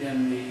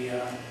in the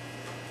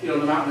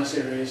the mountainous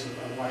areas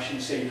of Washington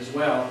State as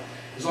well,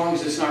 as long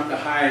as it's not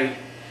the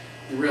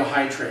real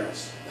high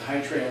trails. The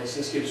high trails,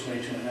 this gives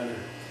way to another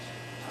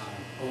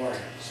Aurora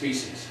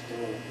species that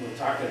we'll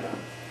talk about.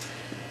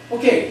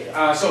 Okay,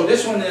 so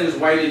this one then is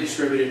widely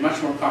distributed,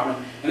 much more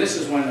common, and this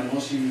is one that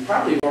most of you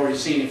probably have already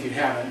seen if you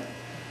haven't.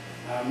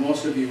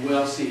 Most of you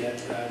will see it.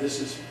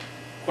 This is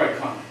quite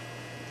common.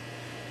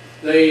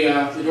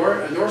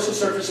 The dorsal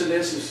surface of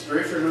this is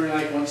very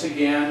fritillary-like, once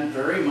again,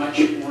 very much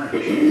orange.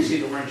 You can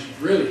see the orange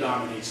really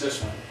dominates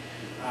this one.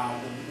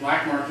 The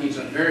black markings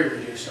are very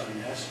reduced on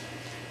this.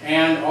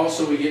 And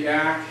also we get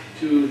back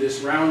to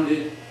this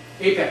rounded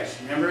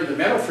apex. Remember, the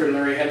meadow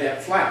fritillary had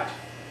that flat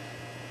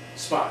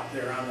spot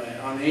there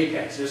on the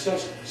apex. This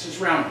doesn't. This is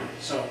rounded.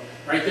 So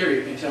right there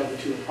you can tell the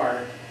two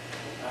apart.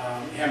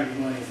 Haven't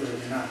been going any further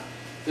than that.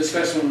 This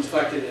specimen was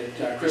collected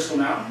at Crystal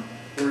Mountain,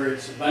 where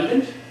it's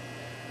abundant,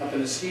 up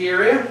in the ski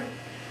area.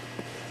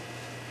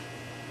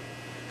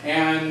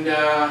 And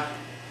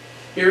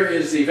here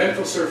is the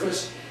ventral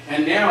surface.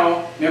 And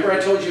now, remember I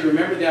told you to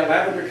remember that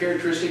lavender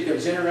characteristic that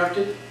was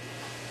interrupted?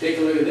 Take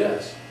a look at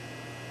this.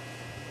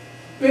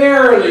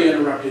 Barely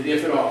interrupted,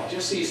 if at all.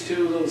 Just these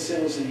two little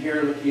cells in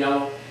here look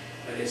yellow,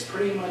 but it's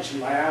pretty much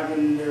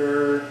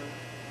lavender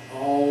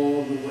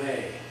all the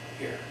way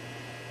here.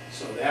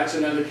 So that's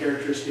another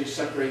characteristic to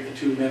separate the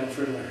two meadow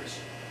fritillaries.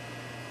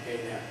 Okay,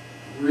 that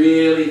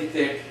really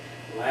thick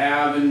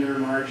lavender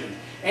margin.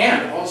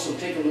 And also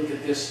take a look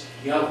at this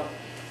yellow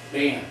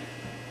band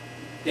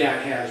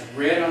that has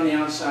red on the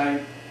outside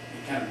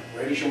and kind of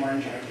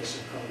reddish-orange, I guess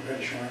it's called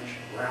reddish-orange,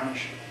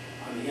 brownish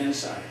on the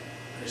inside.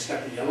 But it's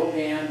got the yellow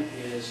band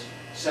is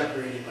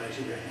separated by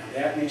two red.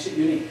 Now that makes it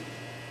unique.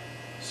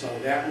 So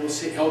that will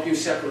help you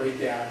separate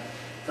that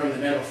from the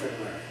meadow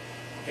fritillary.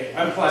 Okay,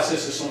 and plus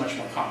this is so much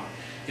more common.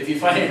 If you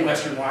find it in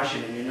western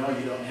Washington, you know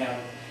you don't have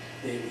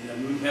the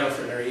meadow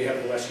fritillary, you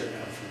have the western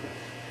meadow fritillary.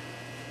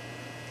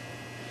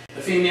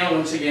 The female,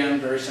 once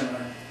again, very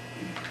similar.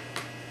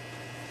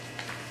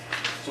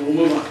 So we'll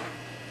move on.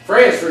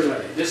 Freya's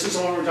fritillary. This is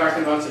the one we're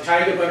talking about. It's a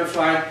taiga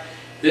butterfly.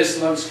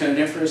 This loves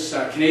coniferous,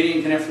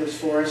 Canadian coniferous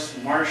forests,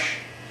 marsh,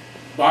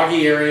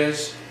 boggy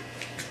areas.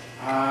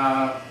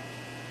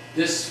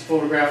 This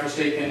photograph was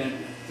taken in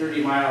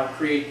 30 Mile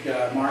Creek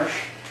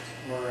Marsh,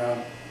 or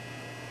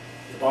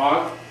the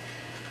bog.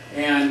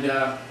 And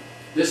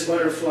this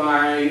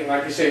butterfly,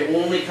 like I say,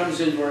 only comes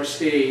into our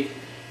state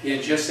in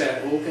just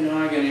that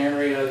Okanagan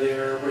area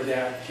there where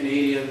that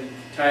Canadian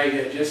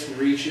taiga just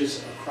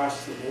reaches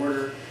across the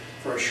border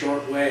for a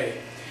short way.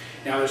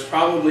 Now it's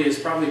probably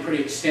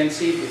pretty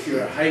extensive if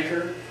you're a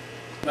hiker,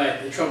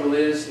 but the trouble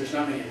is there's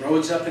not many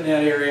roads up in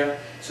that area,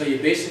 so you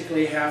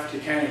basically have to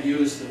kind of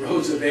use the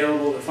roads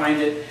available to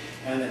find it.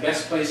 And the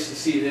best place to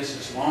see this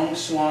is Long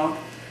Swamp,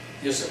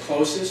 is the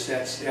closest.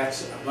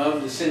 That's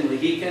above the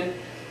Sinlehican,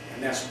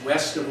 and that's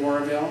west of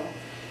Oroville.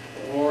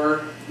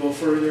 or go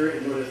further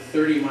and go to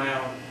 30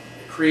 Mile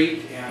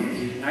Creek and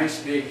the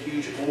nice big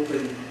huge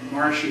open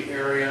marshy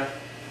area.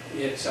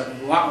 It's a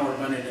lot more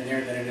abundant in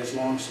there than it is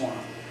Long Swamp.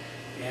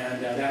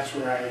 And that's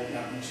where I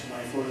got most of my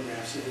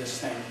photographs of this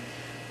thing.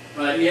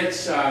 But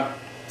it's a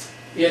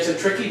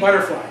tricky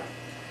butterfly.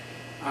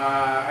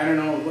 I don't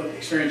know what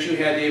experience you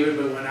had, David,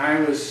 but when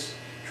I was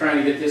trying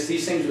to get this,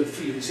 these things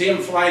you would see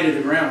them fly to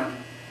the ground,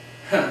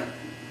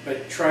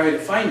 but try to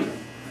find them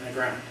on the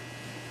ground.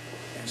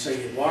 And so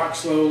you walk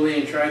slowly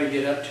and try to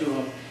get up to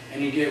them,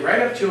 and you get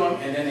right up to them,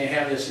 and then they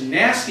have this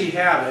nasty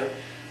habit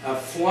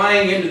of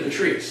flying into the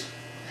trees.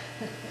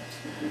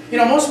 You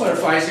know, most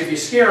butterflies, if you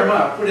scare them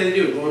up, what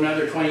do? Go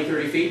another 20,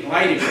 30 feet and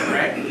light at you,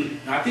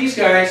 right? Not these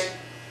guys.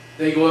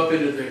 They go up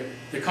into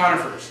the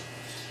conifers.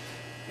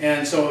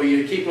 And so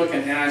you keep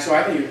looking, and so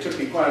I think it took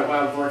me quite a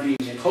while before I could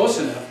even get close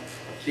enough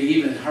to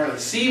even hardly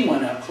see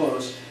one up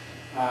close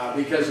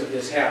because of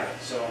this habit.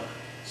 So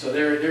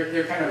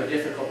they're kind of a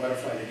difficult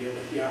butterfly to deal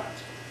with, yeah.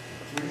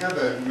 We had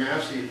that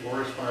massive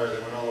forest fire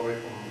that went all the way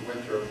from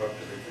Winthrop up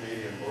to the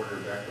Canadian border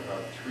back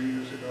about 3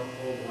 years ago.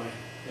 Oh boy.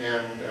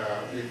 And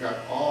we've got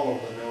all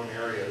of the known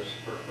areas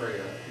where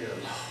Freya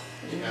is.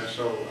 And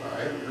so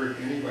I haven't heard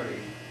anybody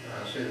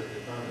say that they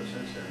found it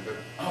since then, but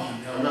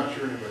I'm not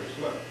sure anybody's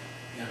looked.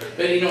 Yeah.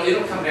 But you know,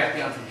 it'll come back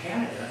down from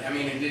Canada. I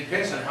mean, it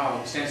depends on how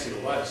extensive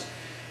it was.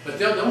 But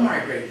they'll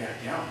migrate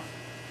back down,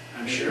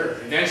 I'm sure,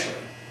 eventually.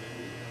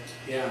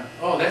 Yeah.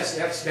 Oh, that's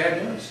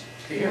bad news.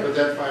 Yeah, but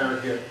that fire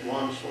hit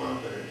Long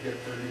Swamp and it hit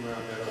 30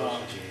 Mile Meadows.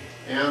 Oh,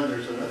 and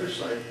there's another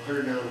site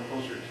clear down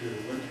closer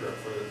to Winthrop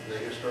where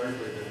they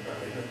historically been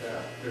found to hit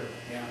that.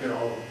 Yeah. Hit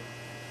all of them.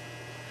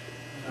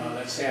 Oh,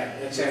 that's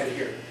sad. That's sad to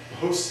hear.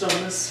 Host on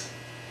this?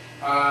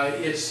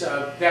 It's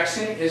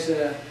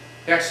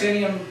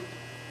Vaccinium.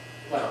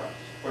 Well,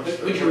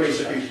 What's would you raise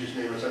the that? species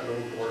name? Is that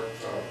little dwarf?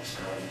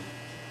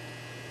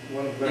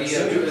 One of The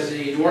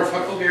the dwarf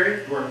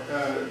huckleberry.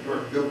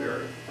 Dwarf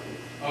bilberry.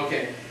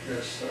 Okay.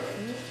 It's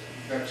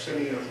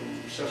Vaccinium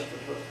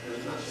cespitosa.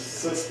 Is not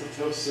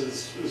cespitosa.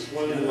 Cespitosa is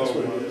one Yeah, of the that's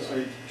low what it ones. is. I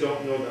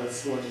don't know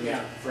that's the one. that-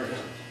 Yeah.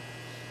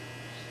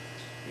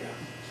 Yeah.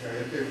 Yeah,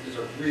 it is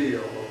a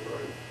real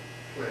low-growing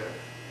plant.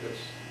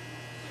 It's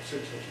 6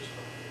 inches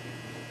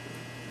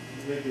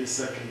tall. Maybe a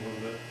second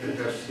one And that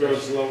that's-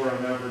 grows lower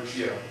on average.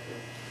 Yeah.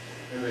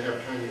 And they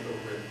have tiny little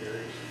red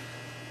berries.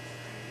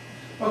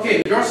 Okay,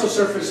 the dorsal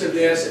surface of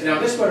this. Now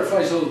this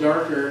butterfly is a little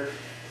darker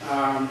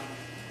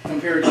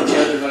compared to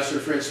the other lesser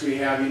frits we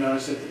have. You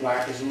notice that the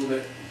black is a little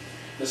bit.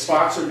 The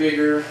spots are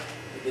bigger.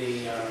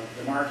 The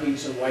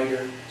markings are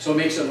whiter, so it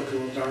makes it look a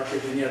little darker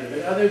than the other.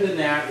 But other than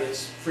that,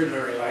 it's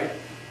fritillary-like,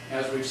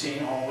 as we've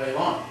seen all the way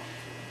along.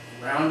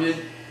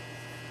 Rounded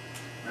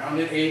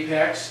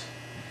apex,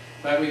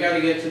 but we got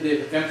to get to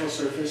the ventral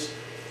surface.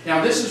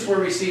 Now this is where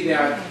we see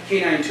that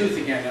canine tooth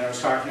again that I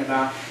was talking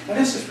about. Now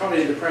this is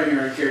probably the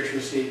primary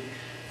characteristic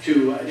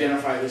to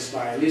identify this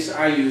by. At least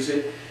I use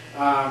it.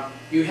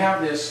 You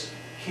have this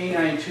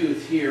canine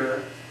tooth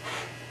here,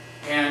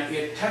 and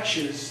it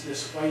touches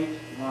this white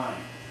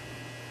line.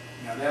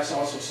 Now that's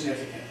also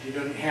significant. You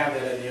don't have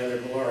that in the other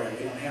Beloria.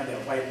 We don't have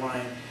that white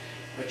line,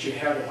 but you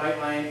have the white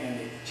line and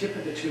the tip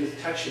of the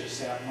tooth touches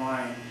that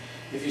line.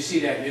 If you see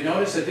that, you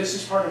notice that this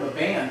is part of a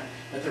band,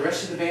 but the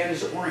rest of the band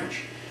is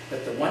orange.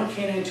 But the one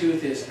canine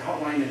tooth is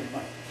outlined in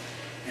white.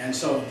 And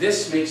so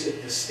this makes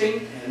it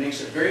distinct and it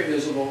makes it very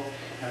visible,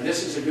 and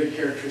this is a good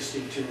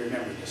characteristic to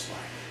remember this by.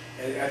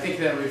 I think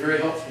that will be very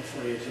helpful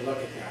for you to look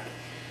at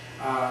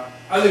that.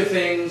 Other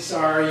things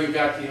are, you've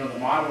got the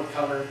mottled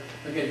color.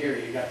 Look at here,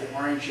 you got the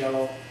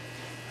orange-yellow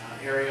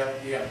area.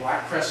 You have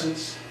black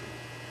crescents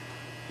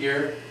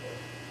here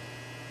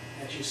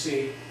that you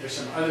see. There's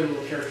some other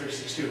little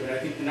characteristics too, but I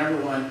think the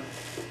number one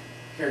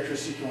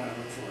characteristic you want to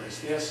look for is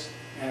this,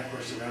 and of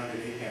course the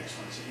rounded apex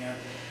once again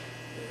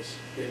is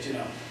good to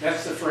know.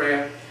 That's the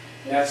Freya.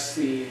 That's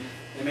the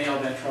male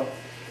ventral.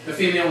 The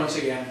female, once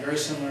again, very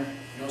similar.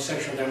 No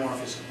sexual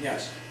dimorphism.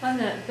 Yes? On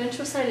the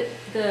ventral side,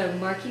 the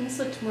markings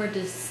looked more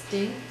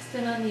distinct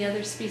than on the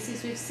other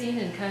species we've seen,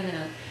 and kind of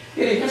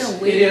It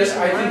is.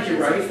 I think you're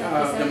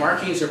right. The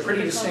markings are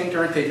pretty distinct,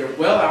 aren't they? They're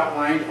well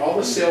outlined. All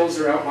the cells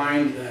are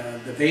outlined.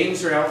 The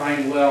veins are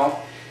outlined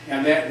well.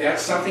 And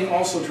that's something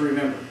also to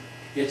remember.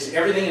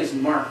 Everything is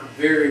marked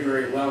very,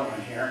 very well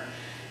on here.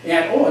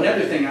 And,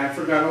 another thing I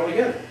forgot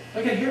altogether.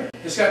 Look at here.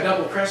 It's got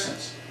double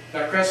crescents.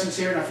 Got crescents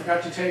here, and I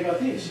forgot to tell you about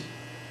these.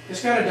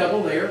 It's got a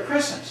double layer of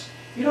crescents.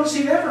 You don't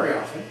see that very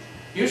often.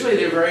 Usually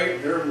they're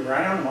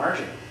right on the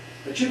margin.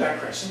 But you got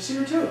crescents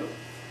here too.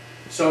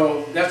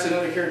 So that's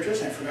another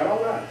characteristic. I forgot all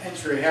about it. Thanks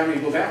for having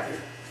me go back there.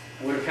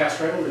 I would have passed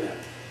right over that.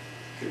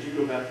 Could you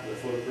go back to the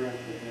photograph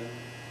again?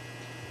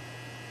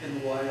 In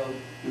the wild.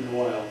 In the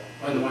wild.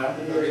 On the wild?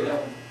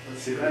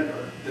 Let's see that.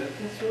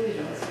 It's really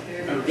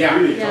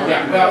very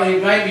Yeah. Well,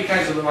 it might be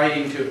because of the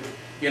lighting too.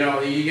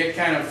 You get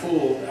kind of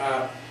fooled.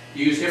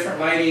 You use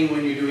different lighting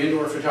when you do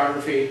indoor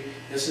photography.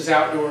 This is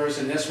outdoors,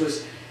 and this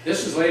was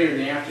later in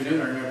the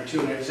afternoon, I remember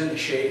too, and it was in the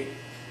shade.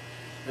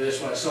 This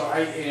was. So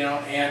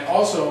and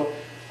also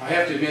I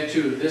have to admit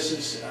too, this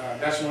is,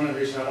 that's one of the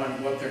reasons I wanted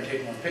to go up there and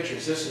take more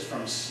pictures. This is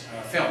from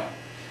film.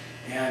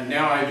 And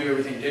now I do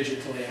everything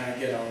digitally and I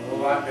get a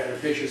lot better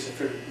pictures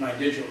of my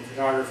digital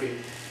photography.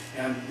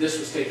 And this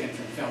was taken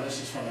from film,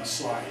 this is from a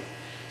slide.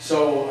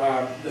 So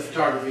the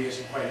photography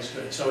isn't quite as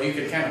good. So you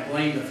can kind of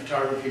blame the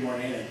photography more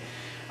than anything.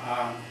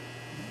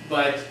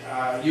 But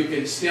you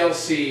can still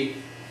see,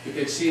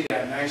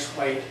 that nice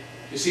white,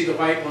 you see the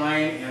white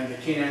line and the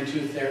canine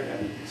tooth there?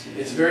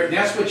 It's very,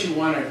 that's what you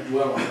want to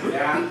dwell on.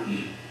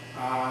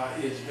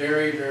 That is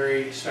very,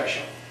 very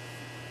special.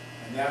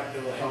 And that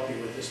will help you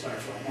with this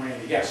butterfly more than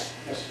anything. Yes,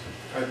 yes.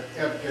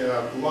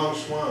 At Long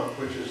Swamp,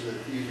 which is the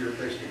easier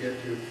place to get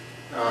to,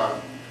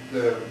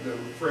 the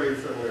Frey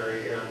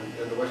fritillary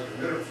and the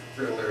Western Meadow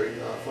fritillary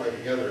fly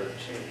together at the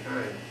same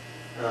time.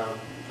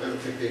 I don't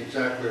think they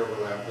exactly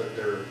overlap, but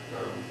there's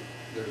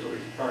at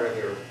least part of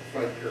their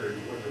flight period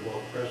when they're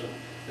both present.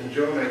 And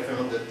Joe and I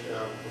found that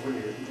when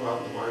you go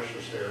out in the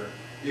marshes there,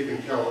 you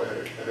can tell at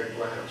a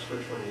glance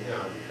which one you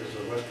have, because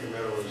the Western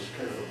Meadow is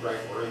kind of a bright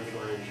orange,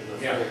 and the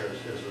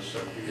Frey is a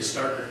subdued. It's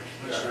darker,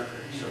 much darker.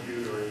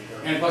 Subdued orange.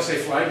 And plus they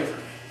fly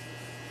differently.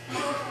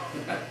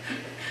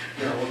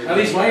 Yeah, well, At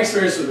least my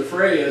experience with the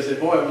Frey is that,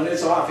 boy, when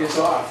it's off, it's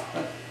off.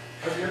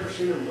 Have you ever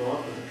seen them go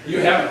up in the tree? You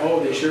haven't?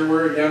 Oh, they sure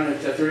were down at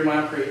 30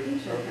 Mile Creek.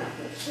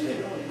 They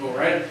go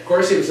right. Of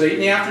course, it was late in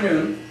the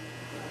afternoon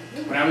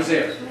when I was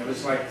there. It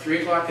was like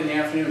 3 o'clock in the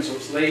afternoon, so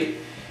it's late.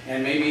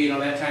 And maybe,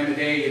 that time of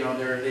day,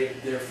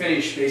 they're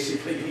finished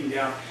basically getting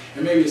down.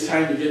 And maybe it's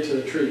time to get to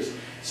the trees.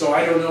 So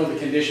I don't know the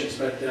conditions,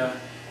 but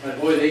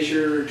boy, they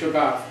sure took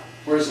off.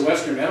 Whereas the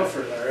Western Meadow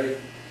fritillary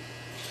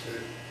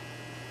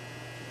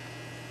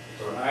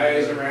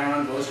flies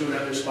around, goes to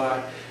another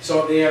spot.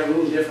 So they have a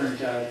little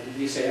different, at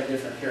least they have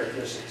different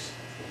characteristics.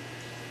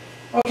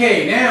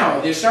 Okay, now,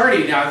 the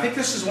Astartes. Now, I think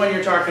this is one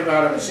you're talking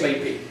about up at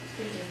Slate Peak.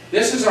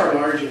 This is our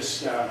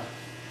largest of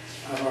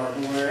our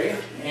whole area,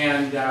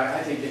 and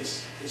I think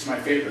it's my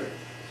favorite.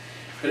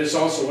 But it's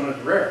also one of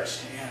the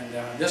rarest.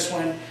 And this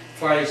one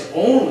flies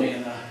only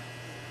in the,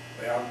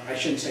 well, I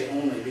shouldn't say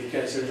only,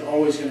 because there's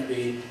always going to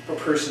be, a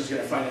person's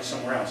going to find it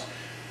somewhere else.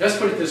 Let's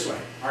put it this way.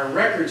 Our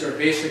records are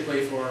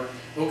basically for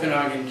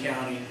Okanagan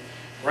County,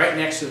 right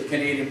next to the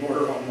Canadian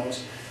border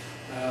almost.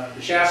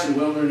 The Shaston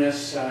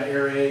Wilderness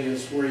area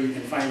is where you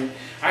can find it.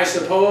 I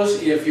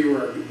suppose if you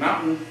were a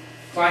mountain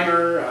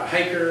climber, a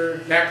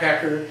hiker,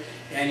 backpacker,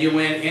 and you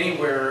went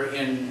anywhere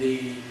in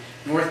the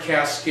North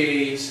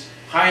Cascades,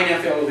 high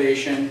enough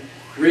elevation,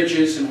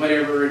 ridges and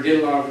whatever, and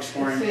did a lot of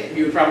exploring,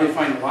 you would probably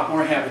find a lot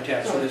more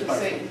habitats for this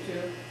butterfly.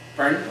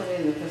 Pardon?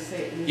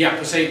 Yeah,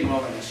 Poseidon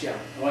Wilderness, yeah.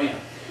 Oh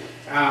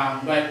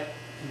yeah. But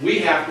we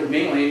have to,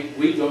 mainly,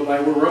 we go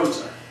by where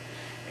roads are.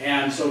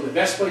 And so the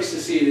best place to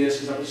see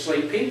this is up at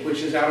Slate Peak,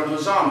 which is out of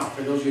Mazama.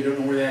 For those of you who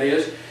don't know where that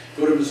is,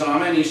 go to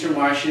Mazama in eastern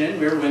Washington,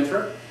 near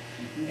Winthrop.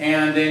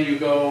 And then you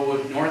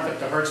go north up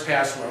the Harts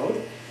Pass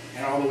Road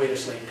and all the way to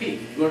Slate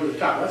Peak. You go to the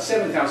top, that's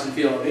 7,000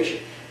 feet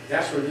elevation. But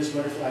that's where this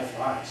butterfly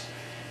flies.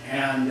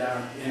 And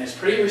it's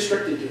pretty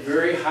restricted to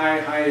very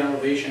high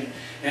elevation.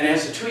 And it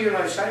has a 2-year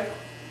life cycle.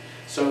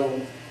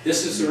 So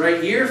this is the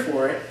right year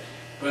for it.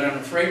 But I'm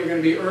afraid we're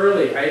going to be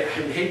early. I'd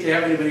hate to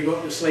have anybody go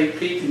up to Slate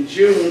Peak in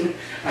June.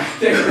 I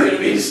think we're going to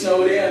be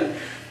snowed in.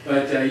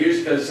 But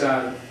usually, because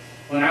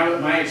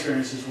my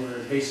experiences were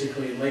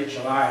basically late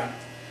July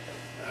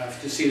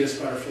to see this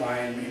butterfly,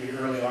 and maybe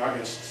early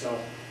August.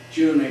 So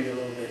June maybe a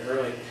little bit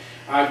early.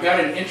 I've got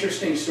an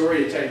interesting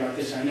story to tell you about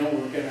this. I know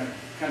we're going to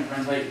kind of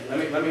run late.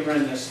 Let me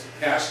run this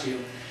past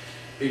you,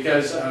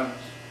 because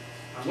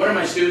one of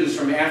my students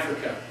from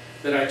Africa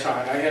that I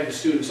taught, I had the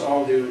students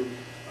all do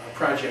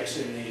projects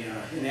in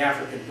the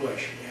African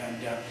bush, and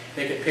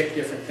they could pick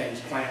different things,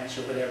 plants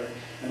or whatever,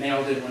 and they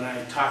all did when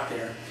I taught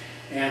there.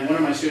 And one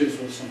of my students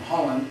was from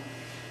Holland,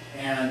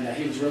 and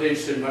he was really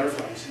interested in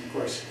butterflies, and of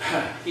course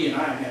he and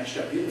I matched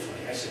up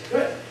beautifully. I said,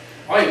 good,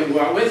 I'll even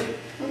go out with you.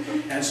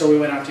 And so we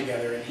went out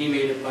together, and he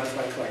made a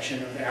butterfly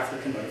collection of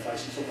African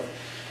butterflies and so forth.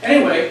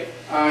 Anyway,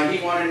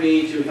 he wanted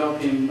me to help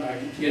him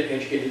get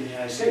educated in the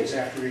United States.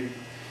 After he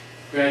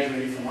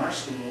graduated from our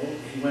school,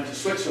 he went to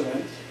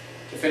Switzerland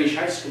to finish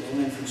high school,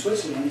 and then from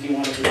Switzerland he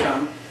wanted to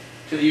come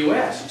to the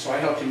U.S. And so I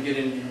helped him get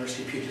into the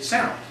University of Puget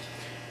Sound,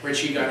 where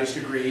he got his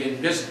degree in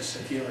business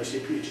at the University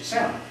of Puget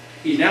Sound.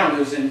 He now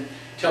lives in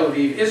Tel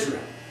Aviv,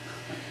 Israel.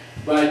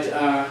 But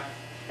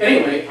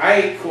anyway,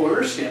 I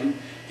coerced him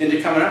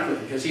into coming up with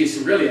him, because he's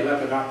really a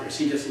lepidopterist.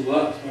 He just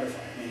loves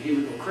butterflies. I mean, he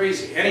would go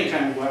crazy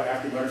anytime we go out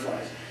after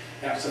butterflies.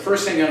 That's the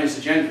first thing on his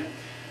agenda.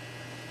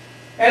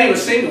 And he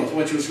was single,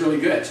 which was really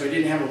good, so he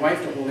didn't have a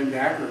wife to hold him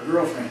back or a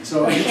girlfriend,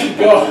 so he could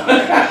go.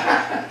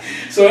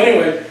 So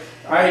anyway,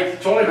 I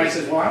told him, I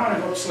said, well, I want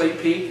to go up Slate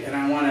Peak, and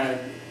I want to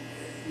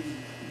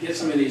get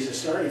some of these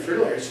Astartes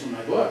fritillaries from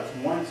my book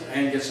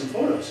and get some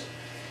photos.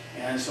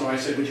 And so I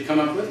said, would you come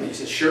up with me? He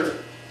said, sure,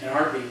 in a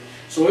heartbeat.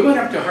 So we went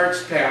up to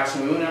Harts Pass,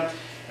 and we went up.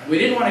 We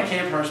didn't want to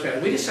camp at Harts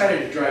Pass. We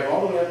decided to drive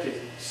all the way up to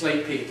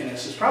Slate Peak, and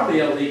this is probably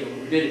illegal, but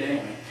we did it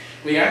anyway.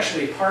 We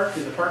actually parked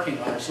in the parking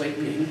lot of Slate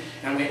Peak,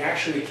 and we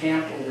actually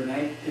camped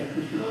overnight there.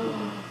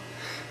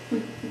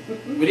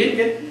 We didn't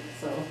get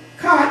So,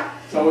 caught,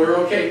 so we were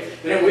okay.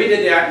 But anyway, we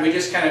did that, and we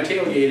just kind of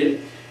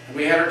tailgated, and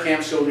we had our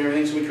camp stove and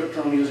everything, so we cooked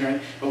our own meals and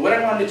everything. But what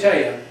I wanted to tell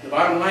you, the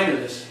bottom line of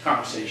this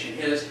conversation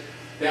is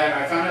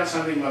that I found out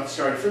something about the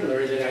starry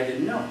fritillaries that I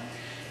didn't know.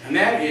 And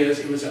that is,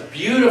 it was a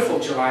beautiful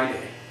July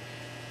day.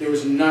 There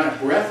was not a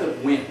breath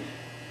of wind.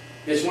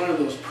 It's one of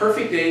those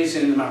perfect days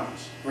in the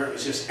mountains, where it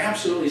was just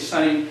absolutely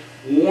sunny,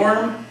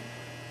 warm,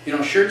 you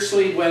know, shirt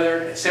sleeve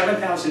weather at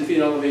 7,000 feet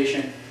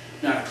elevation,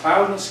 not a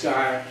cloud in the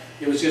sky.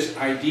 It was just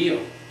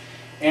ideal.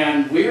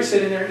 And we were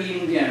sitting there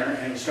eating dinner,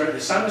 and the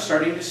sun was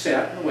starting to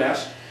set in the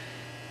west,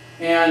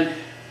 and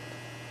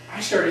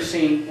I started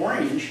seeing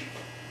orange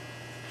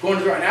going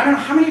to the right. Now, I don't know,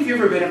 how many of you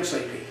have ever been up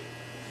Slate Peak?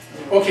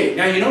 Okay,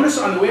 now you notice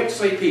on the way up to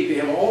Slate Peak, they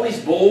have all these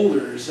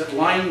boulders that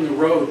line the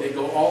road. They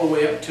go all the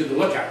way up to the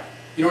lookout.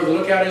 You know where the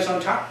lookout is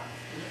on top?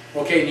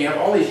 Okay, and you have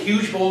all these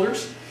huge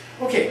boulders.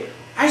 Okay,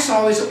 I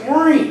saw this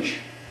orange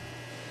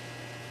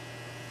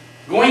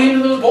going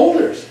into those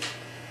boulders.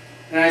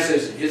 And I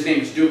says, his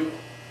name is Duco.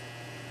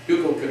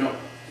 Duco Cano.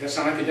 Does that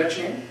sound like a Dutch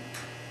name?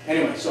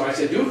 Anyway, so I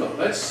said, Duco,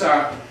 let's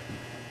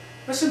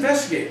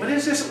investigate. What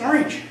is this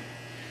orange?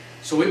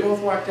 So we both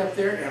walked up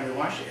there and we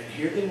watched it, and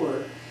here they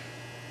were,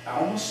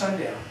 almost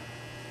sundown.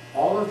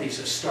 All of these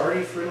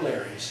Astartes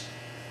fritillaries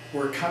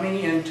were coming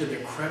into the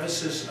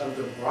crevices of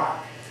the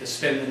rock to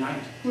spend the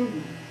night.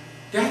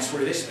 That's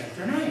where they spent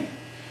their night.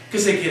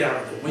 Because they get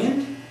out of the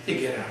wind, they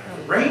get out of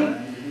the rain.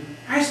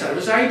 I thought it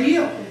was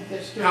ideal.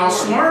 How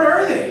smart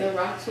are they? The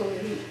rocks will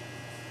heat.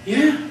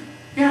 Yeah,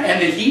 yeah,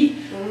 and the heat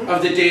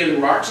of the day of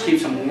the rocks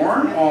keeps them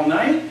warm all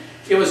night.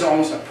 It was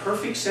almost a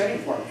perfect setting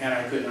for them, and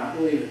I could not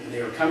believe it.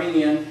 They were coming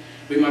in.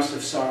 We must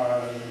have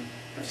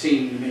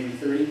seen maybe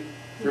 30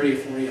 or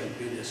 40 of them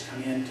do this,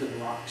 come into the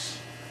rocks.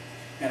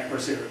 And of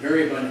course they were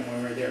very abundant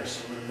when we were there,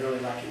 so we were really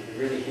lucky.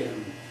 We really hit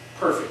them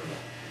perfectly.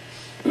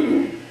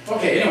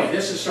 Okay, anyway,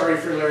 this is starry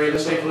fritillary.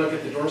 Let's take a look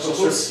at the dorsal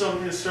surface.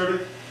 You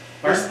started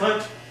first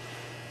plant?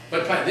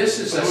 But plant, this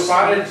is a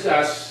spotted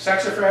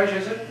saxifrage,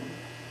 is it?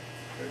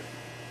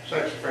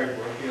 Saxifrage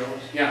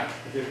bronchiolis. Yeah.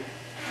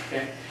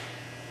 Okay.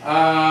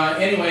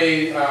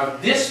 Anyway,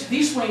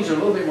 these wings are a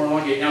little bit more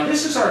elongated. Now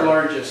this is our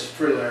largest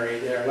fritillary,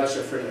 their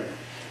lesser fritillary.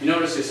 You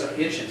notice it's 1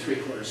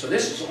 3/4 inches. So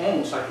this is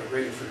almost like a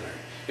greater fritillary,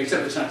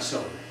 except it's not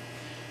silver.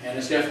 And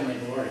it's definitely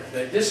gloria.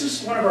 But this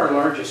is one of our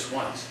largest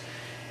ones.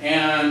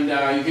 And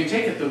you can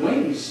take it, the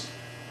wings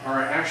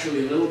are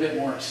actually a little bit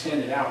more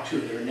extended out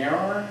too. They're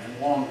narrower and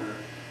longer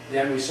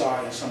than we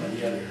saw in some of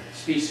the other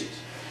species.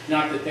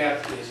 Not that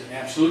that is an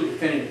absolute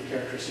definitive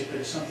characteristic, but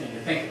it's something to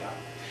think about.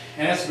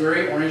 And that's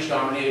very orange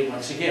dominated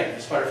once again,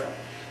 this butterfly.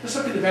 Let's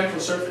look at the ventral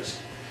surface.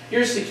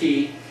 Here's the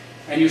key,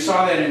 and you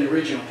saw that in the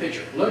original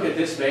picture. Look at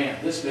this band.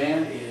 This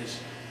band is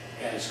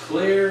as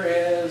clear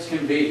as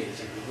can be.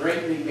 It's a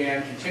great big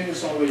band,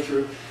 continuous all the way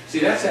through. See,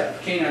 that's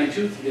that canine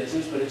tooth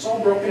business, but it's all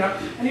broken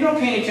up, and you don't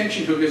pay any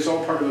attention to it because it's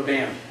all part of a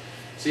band.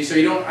 See, so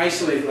you don't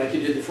isolate it like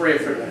you did the Freya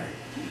fritillary.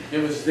 It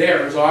was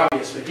there, it was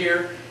obvious, but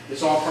here,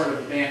 it's all part of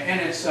a band,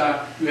 and it's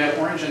you have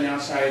orange on the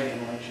outside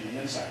and orange on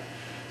the inside.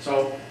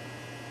 So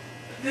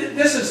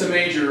this is the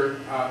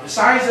major, the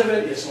size of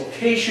it, its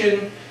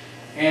location,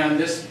 and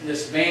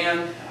this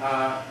band,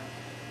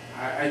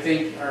 I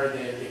think are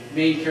the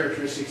main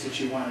characteristics that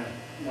you want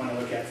to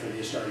look at for the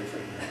Astartes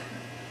fritillary.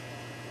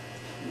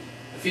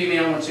 The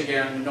female, once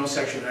again, no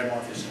sexual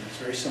dimorphism. It's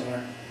very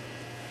similar.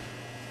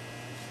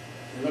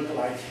 They look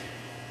alike.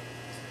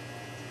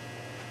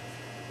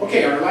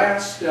 Okay, our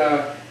last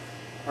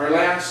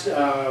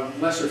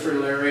lesser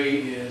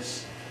fritillary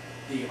is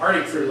the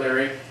Arctic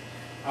fritillary.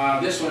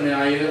 This one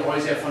I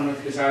always have fun with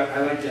because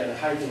I like to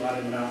hike a lot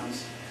in the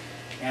mountains.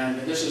 And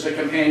this is a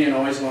companion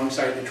always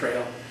alongside the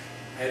trail.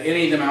 At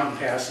any of the mountain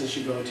passes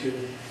you go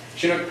to,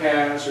 Chinook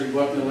Pass or you go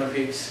up in the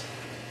Olympics,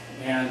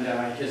 and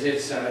because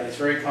it's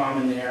very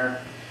common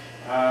there.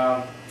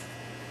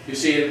 You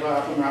see it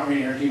up in Mount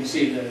Rainier. You can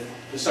see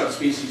the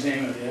subspecies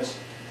name of this.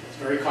 It's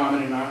very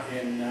common in Mount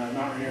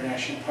Rainier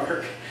National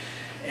Park.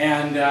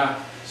 And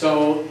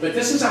but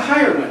this is a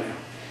higher one now.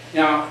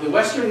 Now the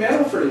western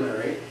meadow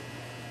fritillary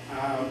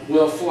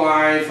will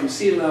fly from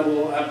sea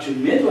level up to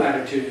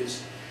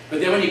mid-latitudes, but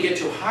then when you get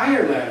to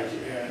higher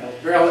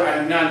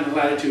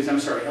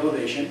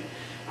elevation,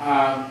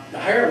 the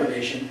higher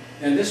elevation,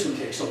 then this one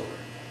takes over,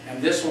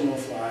 and this one will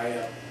fly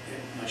up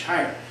much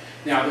higher.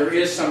 Now there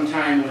is some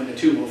time when the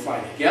two will fly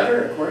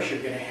together. Of course,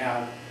 you're going to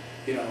have,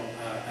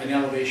 an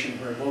elevation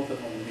where both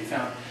of them will be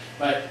found.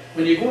 But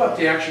when you go up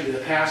to actually the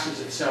passes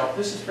itself,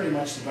 this is pretty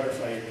much the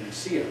butterfly you're going to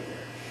see up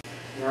there.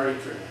 The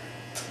Arctic fritillary.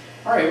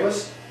 All right,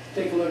 let's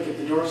take a look at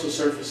the dorsal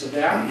surface of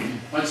that.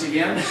 Once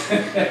again,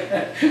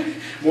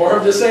 more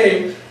of the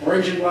same,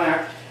 orange and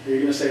black. You're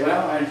going to say,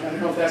 well, I don't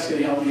know if that's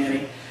going to help me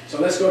any.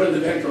 So let's go to the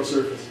ventral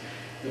surface.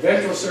 The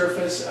ventral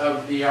surface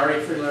of the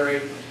Arctic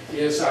fritillary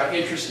is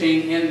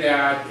interesting in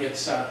that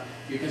it's,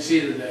 you can see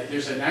that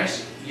there's a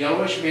nice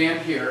yellowish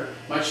band here,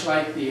 much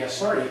like the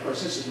Astartes. Of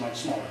course, this is a much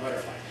smaller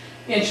butterfly.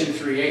 1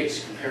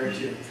 3/8 compared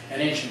to 1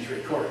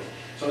 3/4.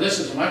 So this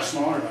is a much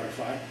smaller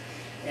butterfly.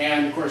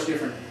 And of course,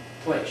 different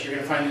place. You're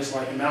going to find this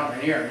like a Mount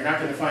Rainier. You're not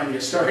going to find the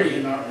Astartes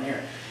in Mount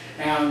Rainier.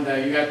 And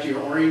you got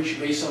your orange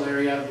basal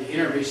area. The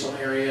inner basal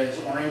area is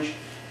orange.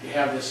 You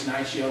have this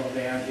nice yellow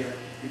band here.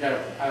 You've got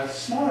a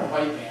smaller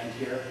white band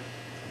here.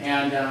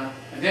 And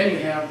then you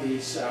have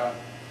these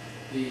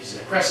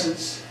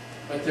crescents,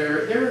 but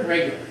they're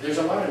irregular. There's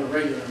a lot of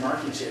irregular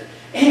markings here.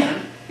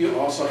 And you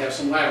also have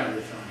some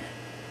lavender thrown in.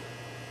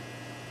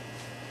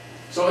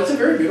 So it's a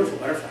very beautiful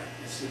butterfly.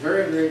 It's a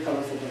very, very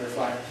colorful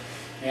butterfly.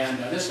 And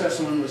this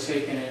specimen was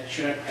taken at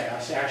Chinook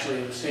Pass. Actually,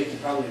 it was taken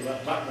probably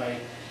by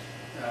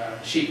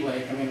Sheep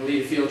Lake. I'm going to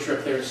lead a field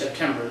trip there in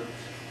September.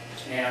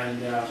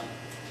 And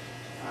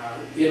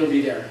it'll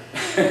be there.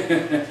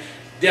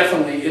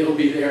 Definitely, it'll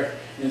be there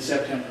in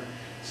September.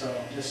 So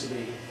this will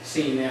be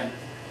seen then.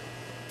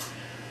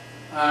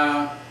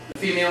 The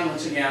female,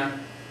 once again,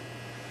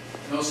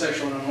 no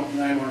sexual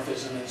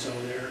dimorphism, and so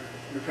they're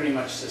pretty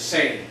much the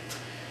same.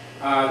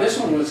 This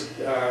one was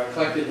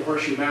collected at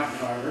Horseshoe Mountain,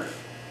 however.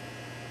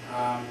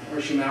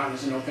 Horseshoe Mountain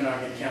is in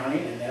Okanagan County,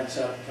 and that's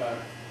up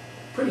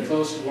pretty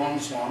close to Long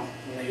Swamp,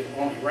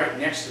 only right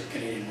next to the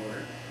Canadian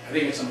border. I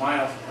think it's a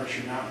mile from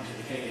Horseshoe Mountain to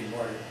the Canadian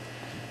border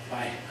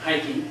by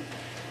hiking.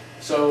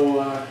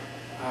 So,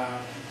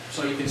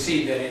 so you can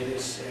see that it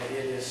is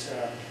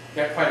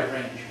got quite a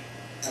range.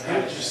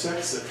 How did you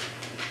sex it?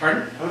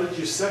 Pardon? How did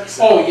you sex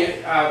it? Oh,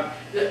 yeah.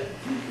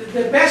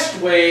 The best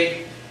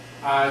way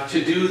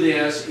to do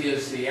this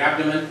is the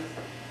abdomen.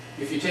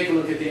 If you take a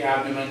look at the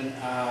abdomen,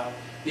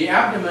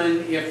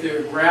 if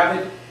they're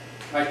gravid,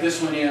 like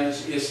this one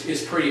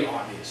is pretty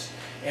obvious.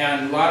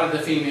 And a lot of the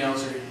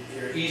females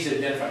are easy to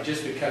identify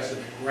just because of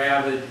the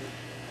gravid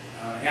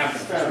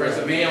abdomen, whereas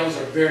the males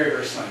are very,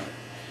 very slender.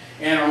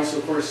 And also,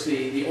 of course,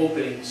 the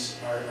openings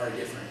are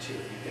different too.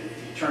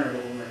 If you turn it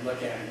over and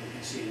look at it, you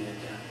can see that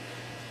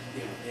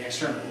the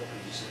external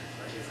openings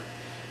are different.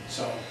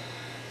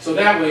 So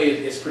that way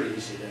it's pretty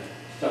easy to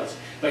tell.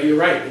 But you're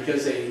right,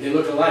 because they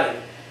look alike,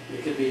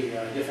 it could be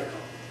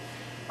difficult.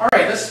 All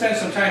right, let's spend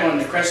some time on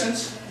the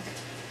crescents.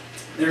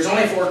 There's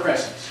only 4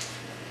 crescents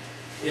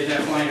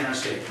that fly in our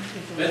state.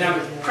 But now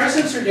the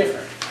crescents are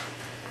different.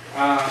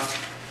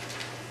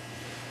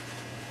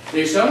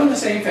 They're still in the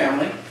same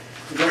family,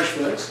 the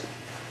brushfoots,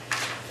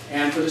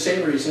 and for the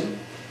same reason.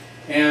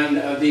 And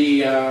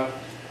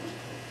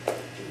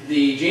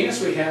the genus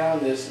we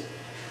have is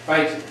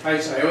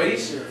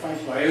Phycoiotes, or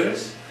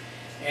Phycoiotis,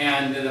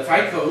 and the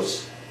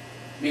Phycos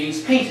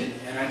means painted.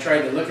 And I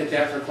tried to look at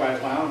that for quite a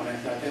while, and I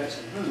thought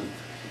that's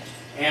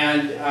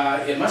And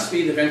it must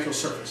be the ventral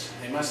surface.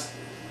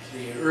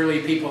 The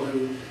early people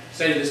who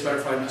studied this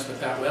butterfly must have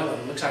thought, well,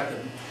 it looks like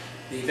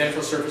the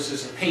ventral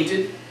surfaces are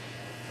painted.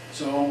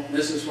 So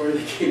this is where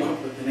they came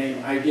up with the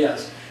name, I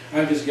guess.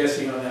 I'm just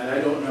guessing on that, I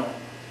don't know.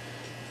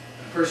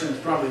 A person is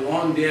probably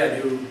long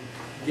dead who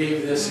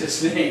gave this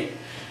its name,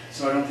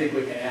 so I don't think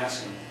we can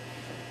ask him.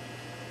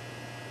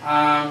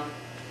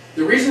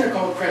 The reason they're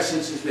called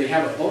crescents is they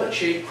have a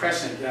bullet-shaped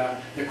crescent.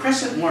 The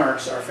crescent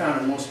marks are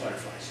found in most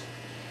butterflies.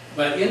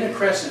 But in the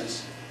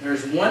crescents,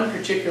 there's one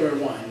particular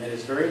one that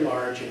is very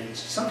large and it's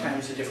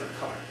sometimes a different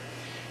color.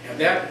 And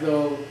that,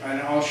 though,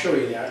 and I'll show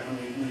you that when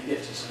we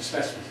get to some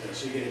specimens there,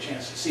 so you get a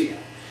chance to see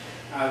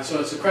that. So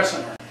it's a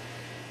crescent mark.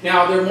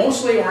 Now, they're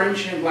mostly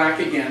orange and black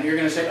again. You're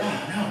going to say,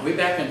 oh no, we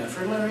back in the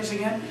fritillaries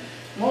again?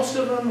 Most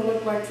of them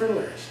look like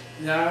fritillaries.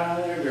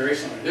 No, they're very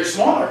similar. They're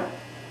smaller.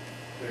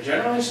 They're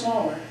generally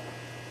smaller,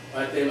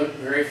 but they look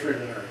very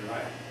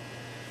fritillary-like.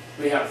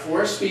 We have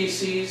 4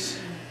 species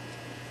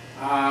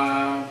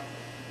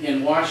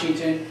in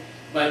Washington,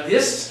 but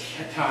this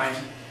time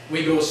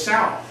we go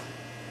south.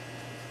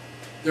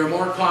 They're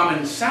more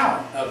common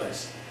south of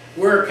us.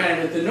 We're kind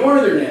of at the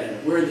northern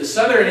end. We're at the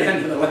southern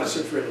end of the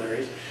lesser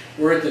fritillaries.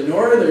 We're at the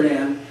northern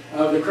end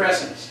of the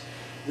crescents.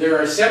 There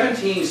are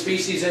 17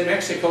 species in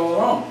Mexico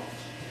alone.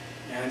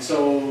 And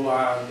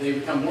so they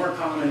become more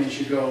common as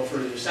you go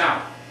further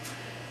south.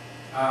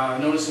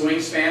 Notice the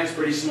wingspan is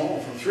pretty small,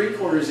 from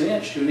 3/4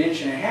 inch to 1.5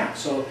 inches.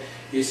 So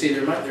you see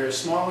they're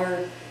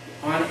smaller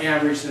on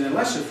average than the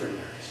lesser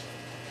fritillaries.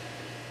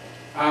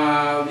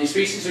 The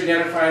species are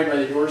identified by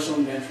the dorsal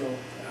and ventral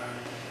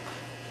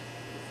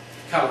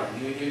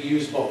coloring. You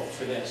use both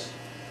for this.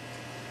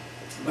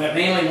 But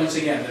mainly, once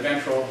again, the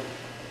ventral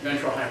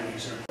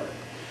hindwings are important.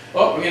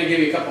 Oh, I'm going to give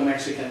you a couple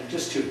Mexican,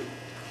 just 2.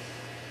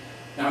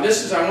 Now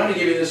this is, I want to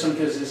give you this one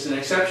because it's an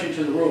exception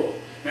to the rule.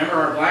 Remember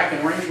our black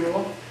and orange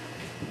rule?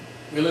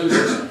 We lose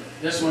this one.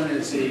 This one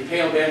is the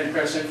pale banded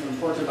crescent from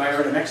Puerto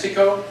Vallarta,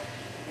 Mexico,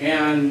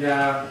 and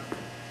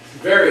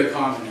very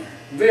common there.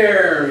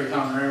 Very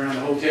common right around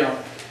the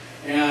hotel.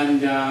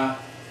 And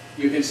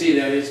you can see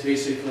that it's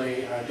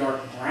basically dark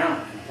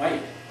brown and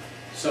white.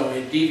 So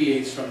it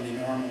deviates from the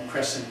normal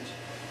crescent,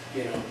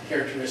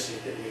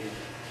 characteristic that we've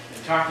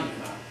been talking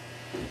about.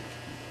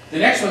 The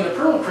next one, the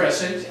pearl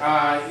crescent,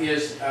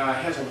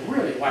 has a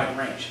really wide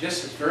range.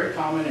 This is very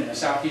common in the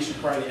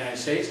southeastern part of the United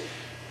States.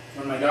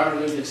 When my daughter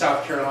lived in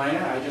South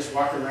Carolina, I just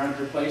walked around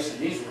her place, and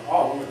these were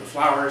all over the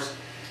flowers,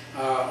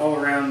 all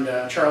around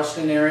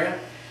Charleston area.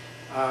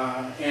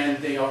 And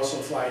they also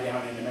fly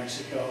down into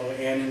Mexico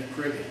and in the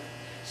Caribbean.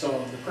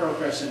 So the pearl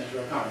crescent is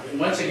real common. And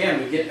once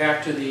again, we get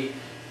back to the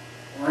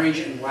orange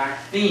and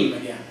black theme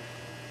again,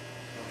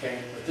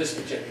 okay, with this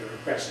particular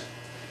crescent.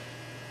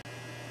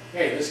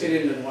 Okay, let's get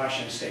into the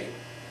Washington State.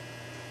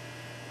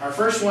 Our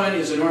first one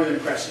is the northern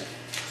crescent.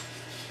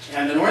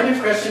 And the northern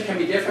crescent can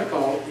be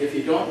difficult if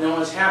you don't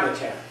know its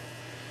habitat.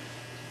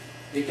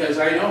 Because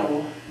I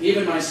know,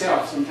 even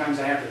myself, sometimes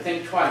I have to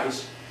think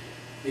twice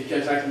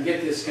because I can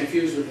get this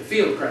confused with the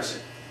field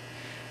crescent.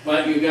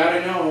 But you got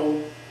to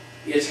know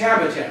its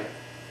habitat.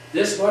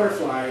 This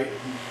butterfly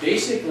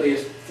basically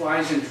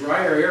flies in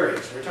drier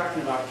areas. We're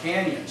talking about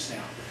canyons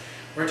now.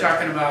 We're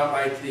talking about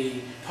like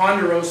the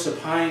ponderosa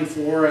pine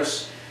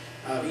forests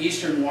of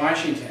eastern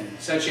Washington,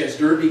 such as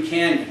Derby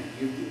Canyon.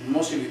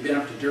 Most of you have been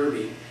up to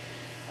Derby.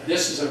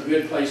 This is a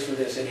good place for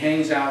this. It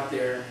hangs out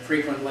there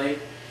frequently.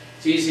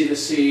 It's easy to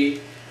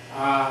see.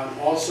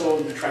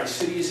 Also the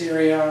Tri-Cities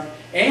area.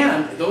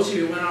 And those of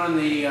you who went on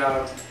the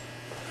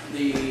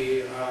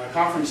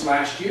conference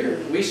last year,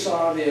 we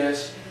saw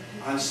this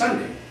on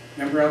Sunday.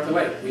 Remember out the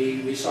lake?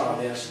 We saw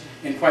this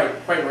in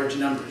quite large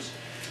numbers.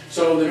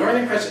 So the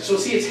northern crescent, so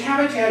see its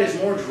habitat is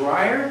more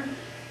drier.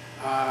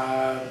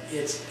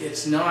 It's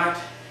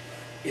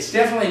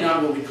definitely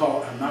not what we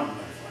call a mountain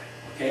butterfly,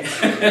 okay?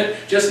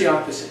 Just the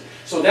opposite.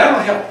 So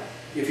that'll help.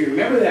 If you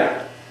remember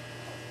that,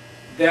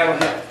 that'll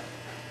help.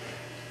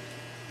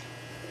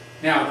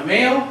 Now the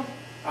male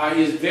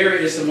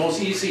is the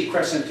most easy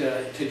crescent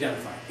to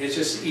identify. It's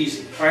just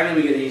easy.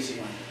 Finally we get an easy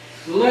one.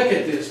 Look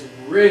at this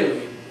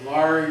really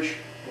large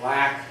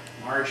black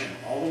margin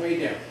all the way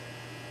down.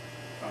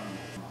 From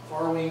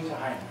forewing to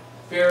hindwing.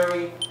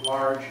 Very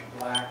large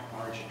black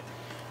margin.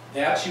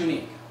 That's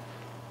unique.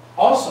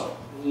 Also,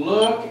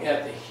 look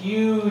at the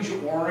huge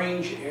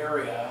orange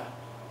area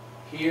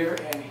here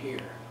and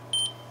here.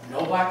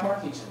 No black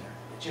markings in there.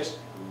 It's just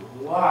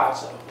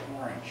lots of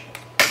orange.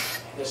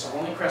 This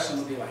only crescent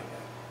will be like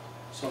that.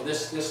 So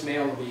this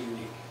male will be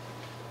unique.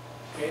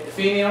 Okay, the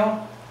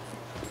female,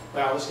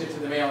 well, let's get to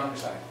the male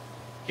underside.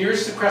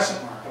 Here's the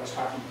crescent mark I was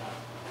talking about.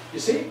 You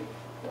see,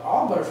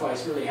 all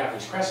butterflies really have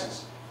these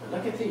crescents, but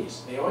look at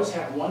these. They always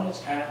have one that's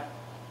kind of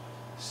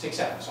sticks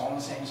out. It's all in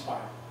the same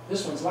spot.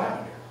 This one's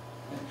lavender,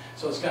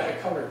 so it's got a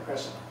colored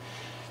crescent mark.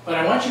 But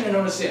I want you to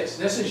notice this.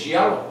 This is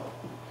yellow.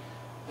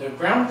 The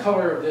ground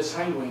color of this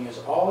hindwing is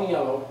all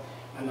yellow,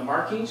 and the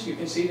markings, you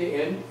can see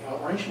the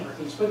orange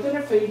markings, but then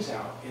it fades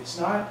out. It's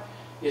not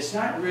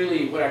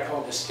really what I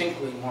call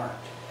distinctly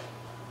marked,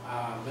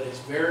 but it's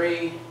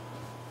very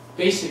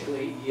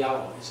basically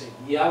yellow. It's a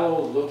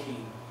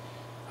yellow-looking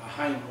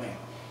hind wing.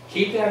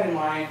 Keep that in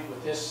mind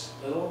with this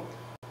little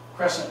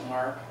crescent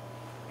mark,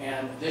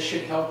 and this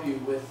should help you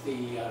with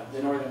the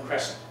northern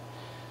crescent.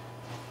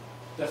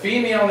 The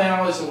female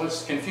now is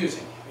what's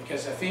confusing,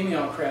 because the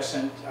female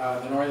crescent,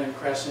 the northern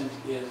crescent,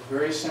 is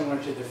very similar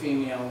to the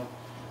female.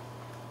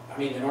 I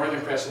mean, the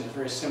northern crescent is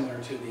very similar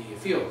to the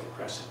field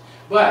crescent,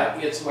 but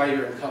it's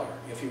lighter in color.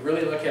 If you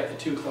really look at the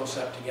two close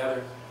up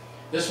together,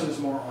 this one's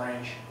more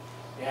orange,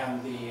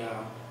 and the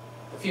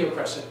field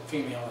crescent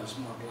female is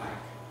more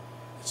black.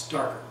 It's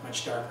darker,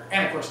 much darker,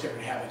 and of course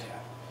different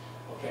habitat.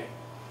 Okay,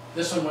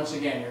 this one once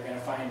again you're going to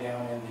find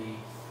down in the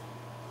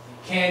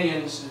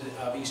canyons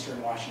of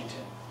eastern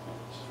Washington.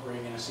 This is where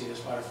you're going to see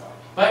this butterfly.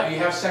 But you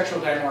have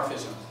sexual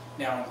dimorphism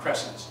now in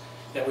crescents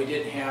that we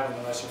didn't have in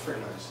the lesser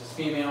fritillaries. This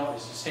female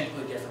is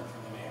distinctly different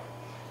from the male.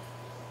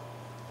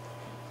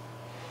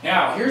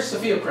 Now, here's the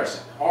field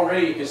crescent.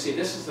 Already you can see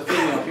this is the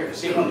female here.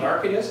 See how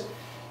dark it is?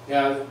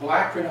 Yeah, the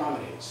black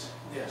predominates.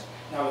 Yes.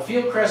 Now, the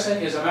field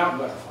crescent is a mountain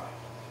butterfly.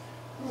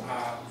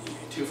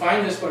 To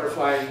find this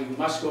butterfly, you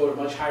must go to a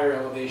much higher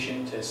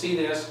elevation to see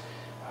this.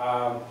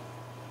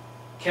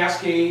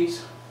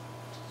 Cascades,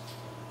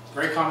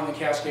 very common in the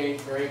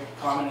Cascades, very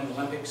common in the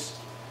Olympics,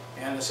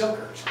 and the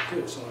Silkers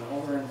too. So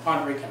over in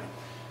Pond Rican,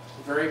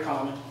 very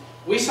common.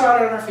 We saw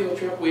it on our field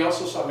trip. We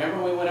also saw. Remember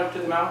when we went up to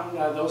the mountain?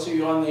 Those of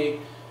you on the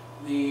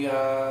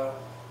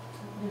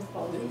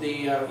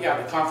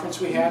conference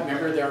we had.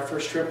 Remember our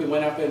first trip? We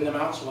went up in the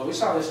mountains. Well, we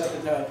saw this up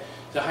at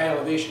the high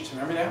elevations.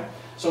 Remember that?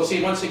 So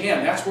see, once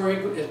again, that's where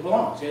it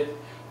belongs.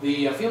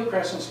 The field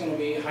crescent is going to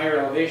be higher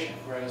elevation,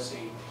 whereas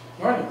the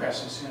northern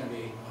crescent is going to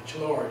be much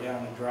lower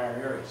down in drier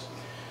areas.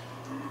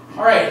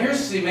 All right,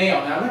 here's the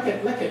male. Now look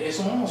at it's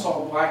almost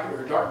all black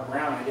or dark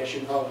brown. I guess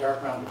you can call it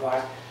dark brown to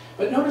black.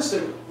 But notice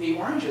that the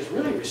orange is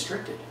really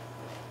restricted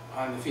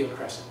on the field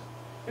crescent.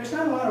 There's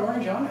not a lot of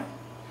orange on it,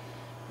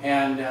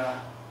 and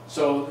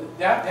so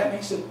that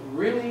makes it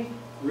really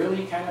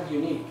kind of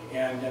unique.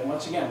 And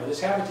once again, with this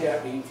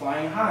habitat being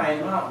flying high in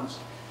the mountains,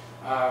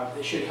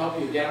 it should help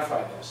you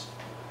identify this.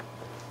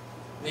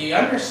 The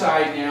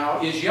underside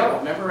now is yellow.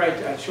 Remember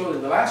I showed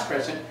you the last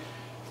crescent.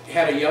 It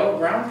had a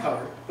yellow-brown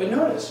color, but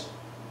notice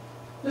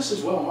this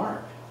is well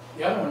marked.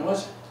 The other one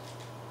wasn't.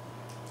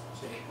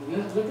 See,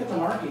 look at the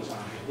markings on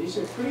here. These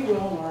are pretty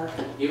well marked,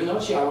 even though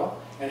it's yellow.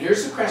 And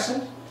here's the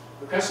crescent.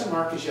 The crescent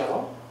mark is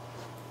yellow,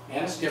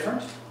 and it's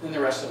different than the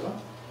rest of them.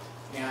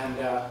 And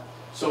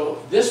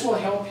so this will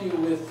help you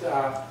with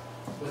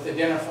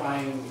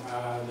identifying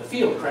the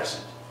field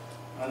crescent.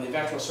 on the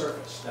ventral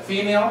surface. The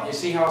female, you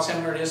see how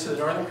similar it is to the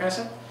northern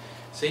crescent?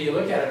 See, you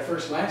look at it at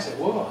first glance and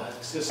say, whoa,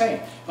 it's the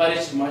same, but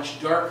it's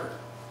much darker.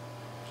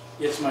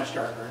 It's much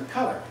darker in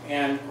color.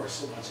 And of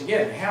course, once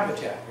again, the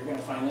habitat, you're going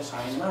to find this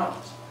high in the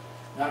mountains,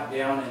 not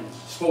down in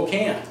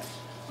Spokane,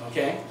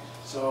 okay?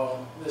 So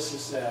this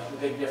is the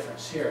big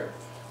difference here.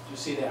 You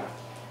see that?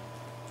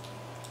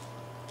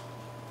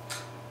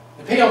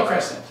 The pale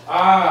crescent,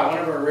 one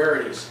of our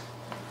rarities.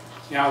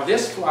 Now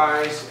this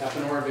flies up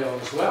in Oroville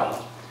as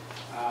well.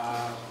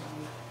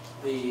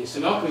 The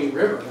Similkameen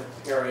River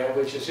area,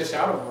 which is just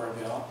out of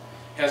Oroville,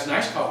 has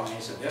nice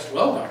colonies of this,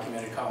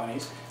 well-documented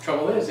colonies.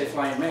 Trouble is, they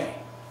fly in May.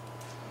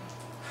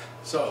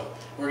 So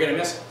we're going to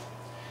miss it,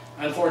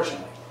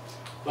 unfortunately.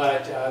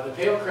 But the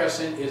pale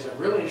crescent is a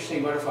really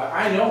interesting butterfly.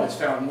 I know it's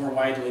found more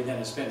widely than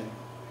it's been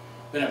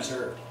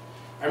observed.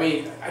 I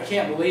mean, I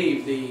can't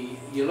believe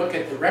you look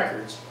at the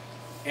records,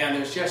 and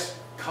there's just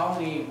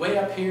colony way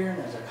up here, and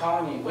there's a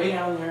colony way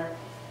down there.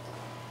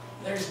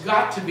 There's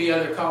got to be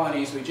other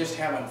colonies we just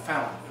haven't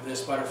found of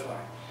this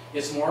butterfly.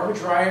 It's more of a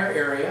drier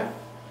area,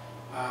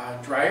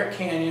 drier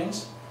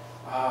canyons.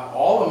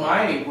 All of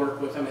my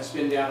work with them has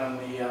been down on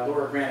the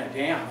Lower Granite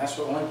Dam. That's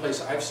the only place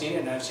I've seen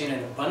it, and I've seen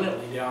it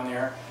abundantly down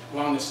there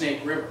along the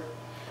Snake River.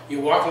 You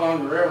walk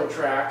along the railroad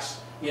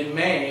tracks in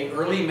May,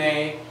 early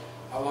May,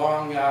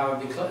 along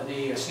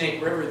the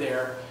Snake River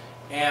there,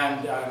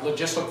 and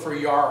just look for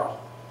yarrow.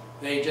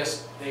 They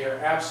are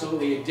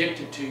absolutely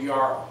addicted to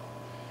yarrow.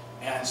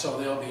 And so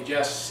they'll be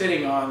just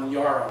sitting on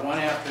yarrow, one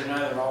after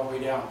another, all the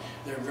way down.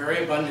 They're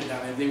very abundant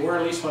down there. They were,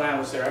 at least when I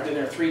was there. I've been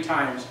there 3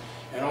 times,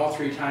 and all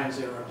 3 times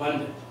they were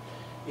abundant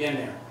in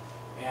there.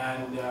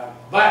 And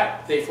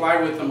but they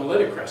fly with the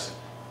Melita crescent.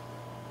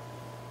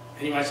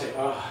 And you might say,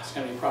 oh, it's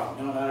going to be a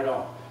problem. No, not at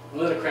all.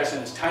 Melita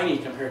crescent is tiny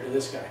compared to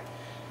this guy.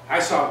 I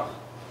saw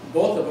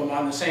both of them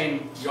on the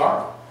same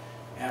yarrow,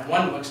 and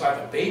one looks like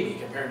a baby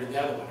compared to the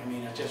other one. I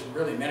mean, it's just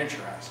really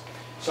miniaturized.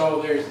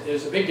 So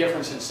there's a big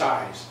difference in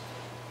size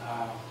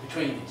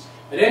between these.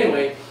 But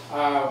anyway,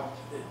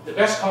 the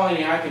best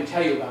colony I can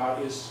tell you about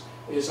is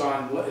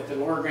at the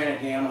Lower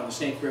Granite Dam on the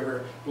Snake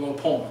River below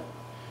Pullman.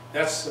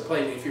 That's the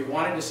place. If you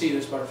wanted to see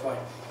this butterfly,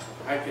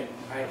 I can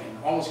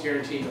almost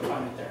guarantee you'll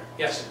find it there.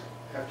 Yes, sir.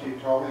 After you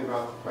told me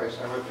about the place,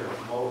 I went there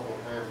multiple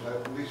times,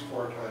 at least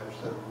 4 times,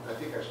 and I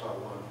think I saw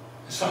one.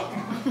 So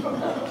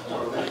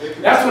So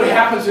that's what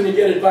happens when you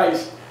get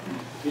advice.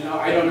 You know,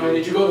 I don't know.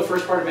 Did you go the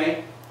first part of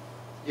May?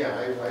 Yeah,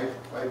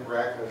 I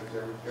bracketed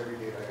every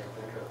date I could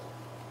think of.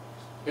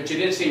 But you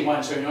did see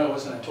one, so you know it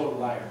wasn't a total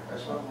liar. I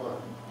saw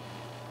one.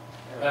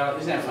 Well,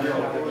 isn't that funny? You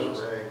know, how that it was goes?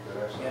 a rag that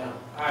I saw. Yeah,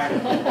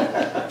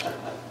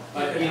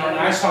 but you know, and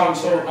I saw them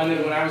so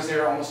abundant when I was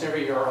there almost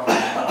every year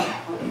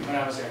when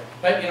I was there.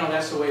 But you know,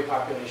 that's the way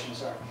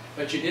populations are.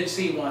 But you did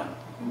see one.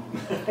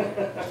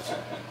 Okay,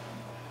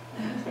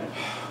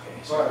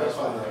 so But that's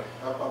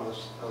up on the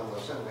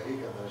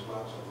Santa-Higa, there's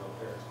lots of them up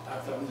there.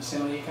 up in the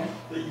Similkameen.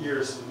 The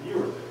years when you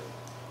were there.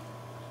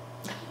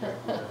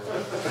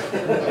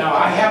 No,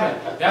 I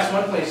haven't. That's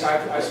one place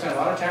I spent a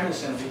lot of time in the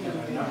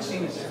Similkameen. I've not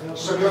seen it there.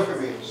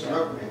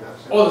 Similkameen,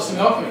 that's it. Oh, the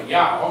Similkameen,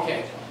 yeah,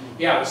 okay.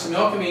 Yeah, the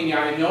Similkameen, yeah,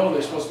 I know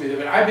they're supposed to be there,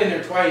 but I've been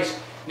there twice,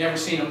 never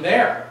seen them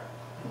there.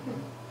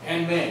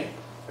 And May.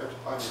 That's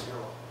Pine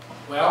Hill.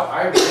 Well,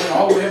 I went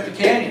all the way up the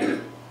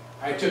canyon.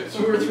 I took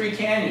 2 or 3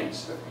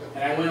 canyons,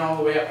 and I went all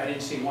the way up, I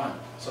didn't see one.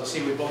 So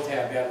see, we both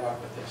had bad luck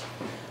with this.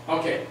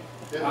 Okay.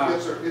 It's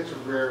a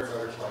rare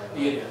butterfly.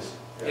 It is.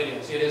 Yeah. It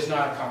is. It is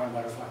not a common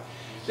butterfly.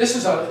 This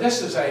is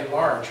a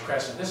large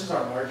crescent. This is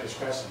our largest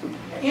crescent.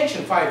 1 inch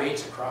and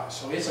 5/8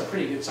 across, so it's a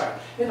pretty good size.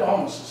 It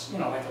almost is, you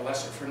know, like a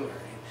lesser fritillary.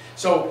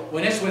 So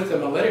when it's with the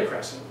Melita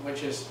crescent,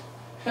 which is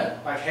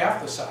like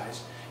half the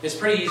size, it's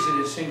pretty easy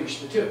to distinguish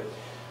the two.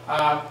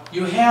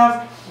 You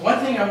have, one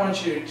thing I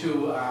want you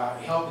to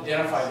help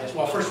identify this.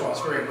 Well, first of all,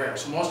 it's very rare,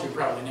 so most of you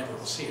probably never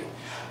will see it.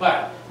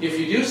 But if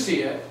you do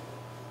see it,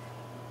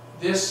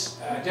 this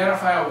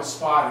identifiable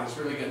spot is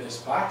really good. This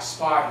black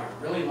spot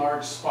here, really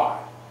large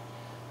spot,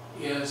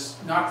 is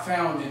not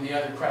found in the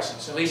other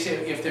crescents. At least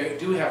if they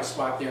do have a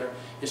spot there,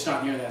 it's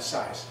not near that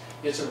size.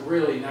 It's a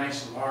really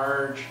nice,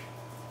 large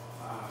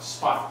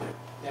spot there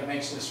that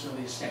makes this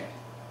really distinct.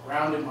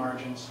 Rounded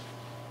margins,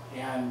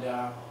 and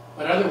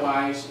but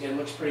otherwise it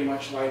looks pretty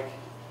much like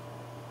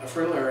a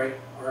fritillary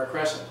or a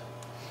crescent.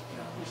 You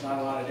know, there's not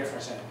a lot of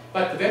difference in it.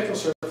 But the ventral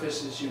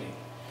surface is unique.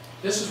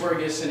 This is where it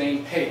gets the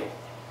name pale,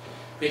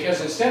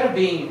 because instead of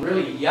being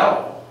really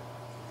yellow,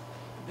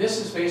 this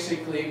is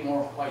basically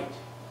more white.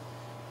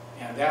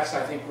 And that's,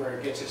 I think, where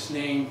it gets its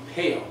name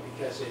pale,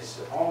 because it's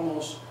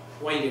almost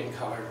white in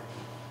color,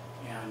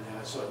 and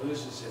so it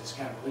loses its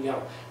kind of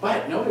yellow.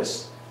 But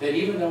notice that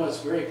even though it's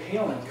very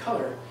pale in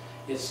color,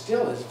 it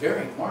still is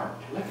very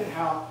marked. Look at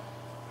how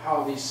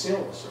these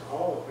sills are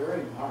all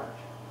very marked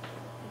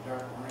in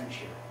dark orange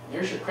here. And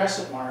there's your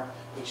crescent mark,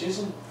 which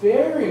isn't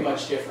very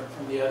much different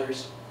from the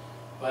others,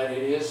 but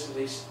it is at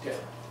least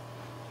different.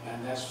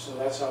 And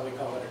that's how we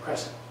call it a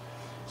crescent.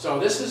 So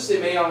this is the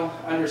male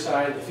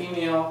underside. The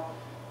female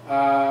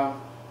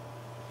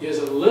is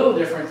a little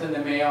different than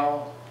the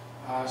male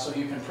So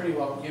you can pretty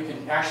well, you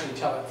can actually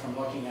tell it from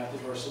looking at the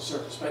dorsal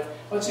surface. But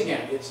once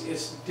again,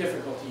 it's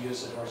difficult to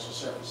use the dorsal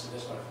surface of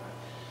this butterfly.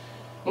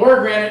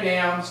 Lower Granite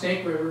Dam,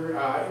 Snake River,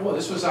 well,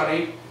 this was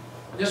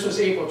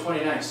April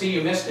 29th. See,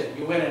 you missed it.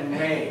 You went in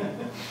May.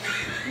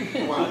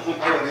 Well,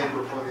 I went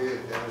April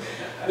 28th. Damn it.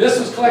 This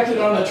was collected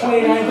on the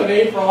 29th of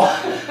April.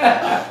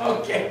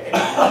 Okay.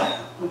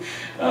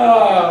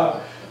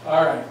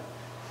 All right.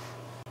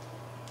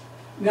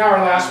 Now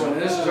our last one,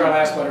 and this is our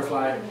last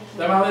butterfly,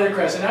 the Fritillaries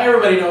Crescent. Now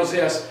everybody knows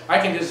this. I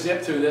can just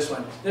zip through this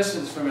one. This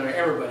is familiar,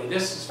 everybody.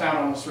 This is found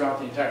almost throughout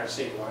the entire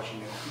state of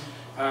Washington.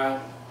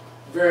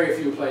 Very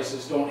few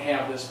places don't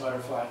have this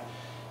butterfly.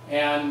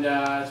 And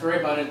it's very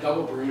abundant,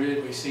 double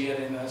brooded. We see it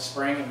in the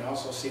spring, and we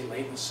also see it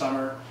late in the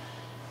summer.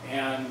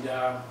 And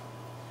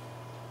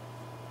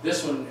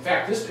this one, in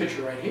fact, this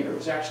picture right here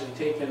was actually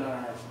taken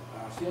on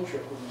our field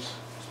trip in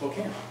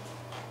Spokane.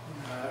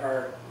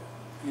 Our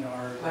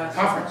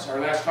conference, our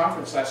last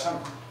conference last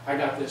summer. I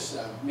got this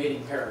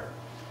mating pair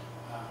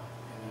and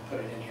then put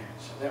it in here.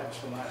 So that was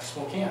from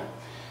Spokane.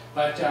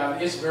 But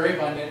it's very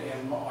abundant,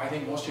 and I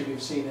think most of you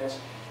have seen this.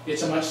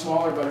 It's a much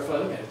smaller butterfly.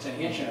 Look at it; it's an 1.25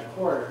 inches,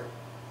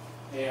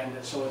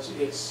 and so it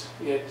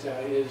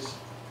is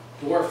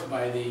dwarfed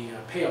by the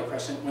pale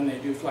crescent when they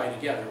do fly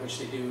together, which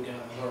they do down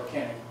in the lower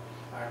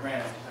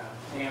Granite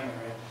Dam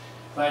area.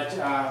 But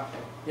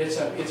it's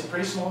a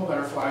pretty small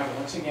butterfly. But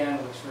once again,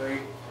 it looks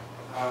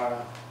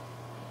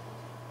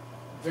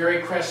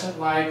very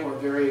crescent-like or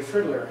very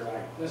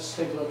fritillary-like. Let's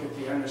take a look at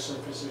the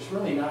undersurface. There's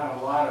really not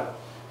a lot of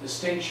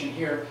distinction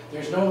here.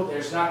 There's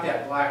not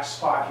that black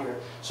spot here.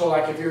 So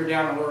like if you're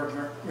down in lower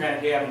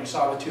Granite Dam and you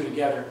saw the two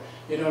together,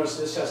 you notice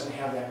this doesn't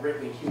have that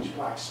really huge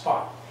black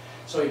spot.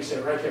 So you can say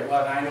right there,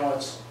 well, I know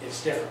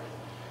it's different.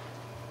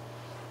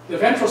 The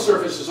ventral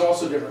surface is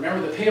also different.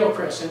 Remember the pale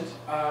crescent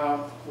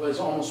was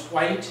almost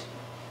white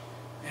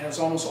and it's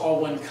almost all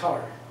one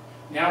color.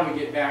 Now we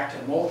get back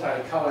to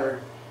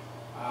multicolored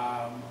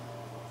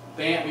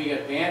band. We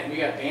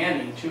got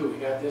banding too. We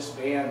got this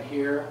band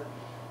here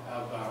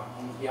of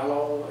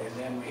yellow, and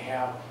then we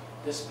have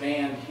this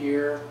band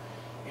here,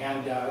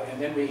 and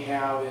then we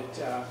have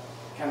it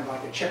kind of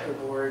like a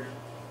checkerboard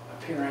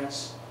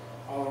appearance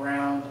all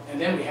around. And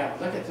then we have,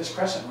 look at this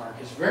crescent mark.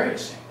 It's very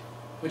distinct,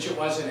 which it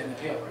wasn't in the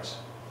pale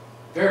crescent.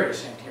 Very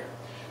distinct here.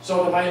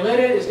 So the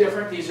myelida is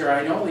different. These are,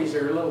 I know these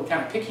are little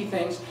kind of picky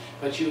things,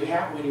 but you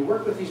have, when you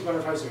work with these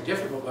butterflies, they're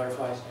difficult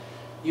butterflies,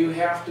 you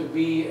have to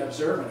be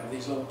observant of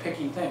these little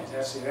picky things.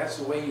 That's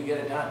the way you get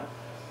it done.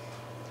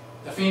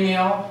 The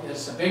female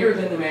is bigger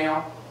than the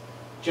male,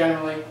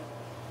 generally,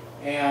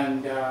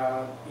 and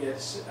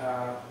it's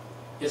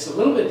a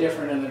little bit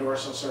different in the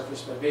dorsal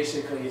surface, but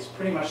basically it's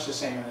pretty much the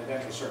same in the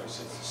ventral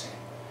surface. It's the same.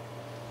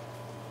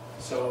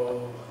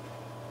 So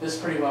this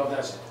pretty well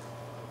does it.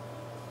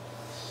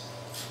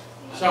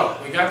 So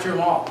we got through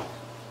them all.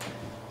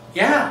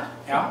 Yeah,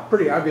 Al?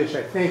 Pretty obvious,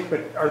 I think,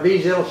 but are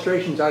these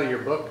illustrations out of your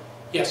book?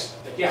 Yes,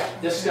 but yeah,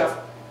 this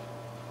stuff,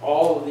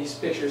 all of these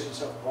pictures and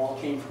stuff all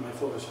came from my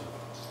photos.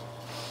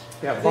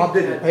 Yeah, Bob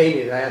didn't pay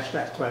me to ask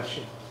that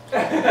question.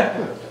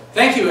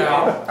 Thank you,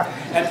 Al,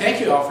 and thank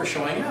you all for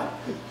showing up.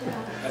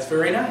 That's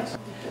very nice.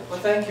 Well,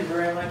 thank you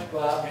very much,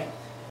 Bob. Okay.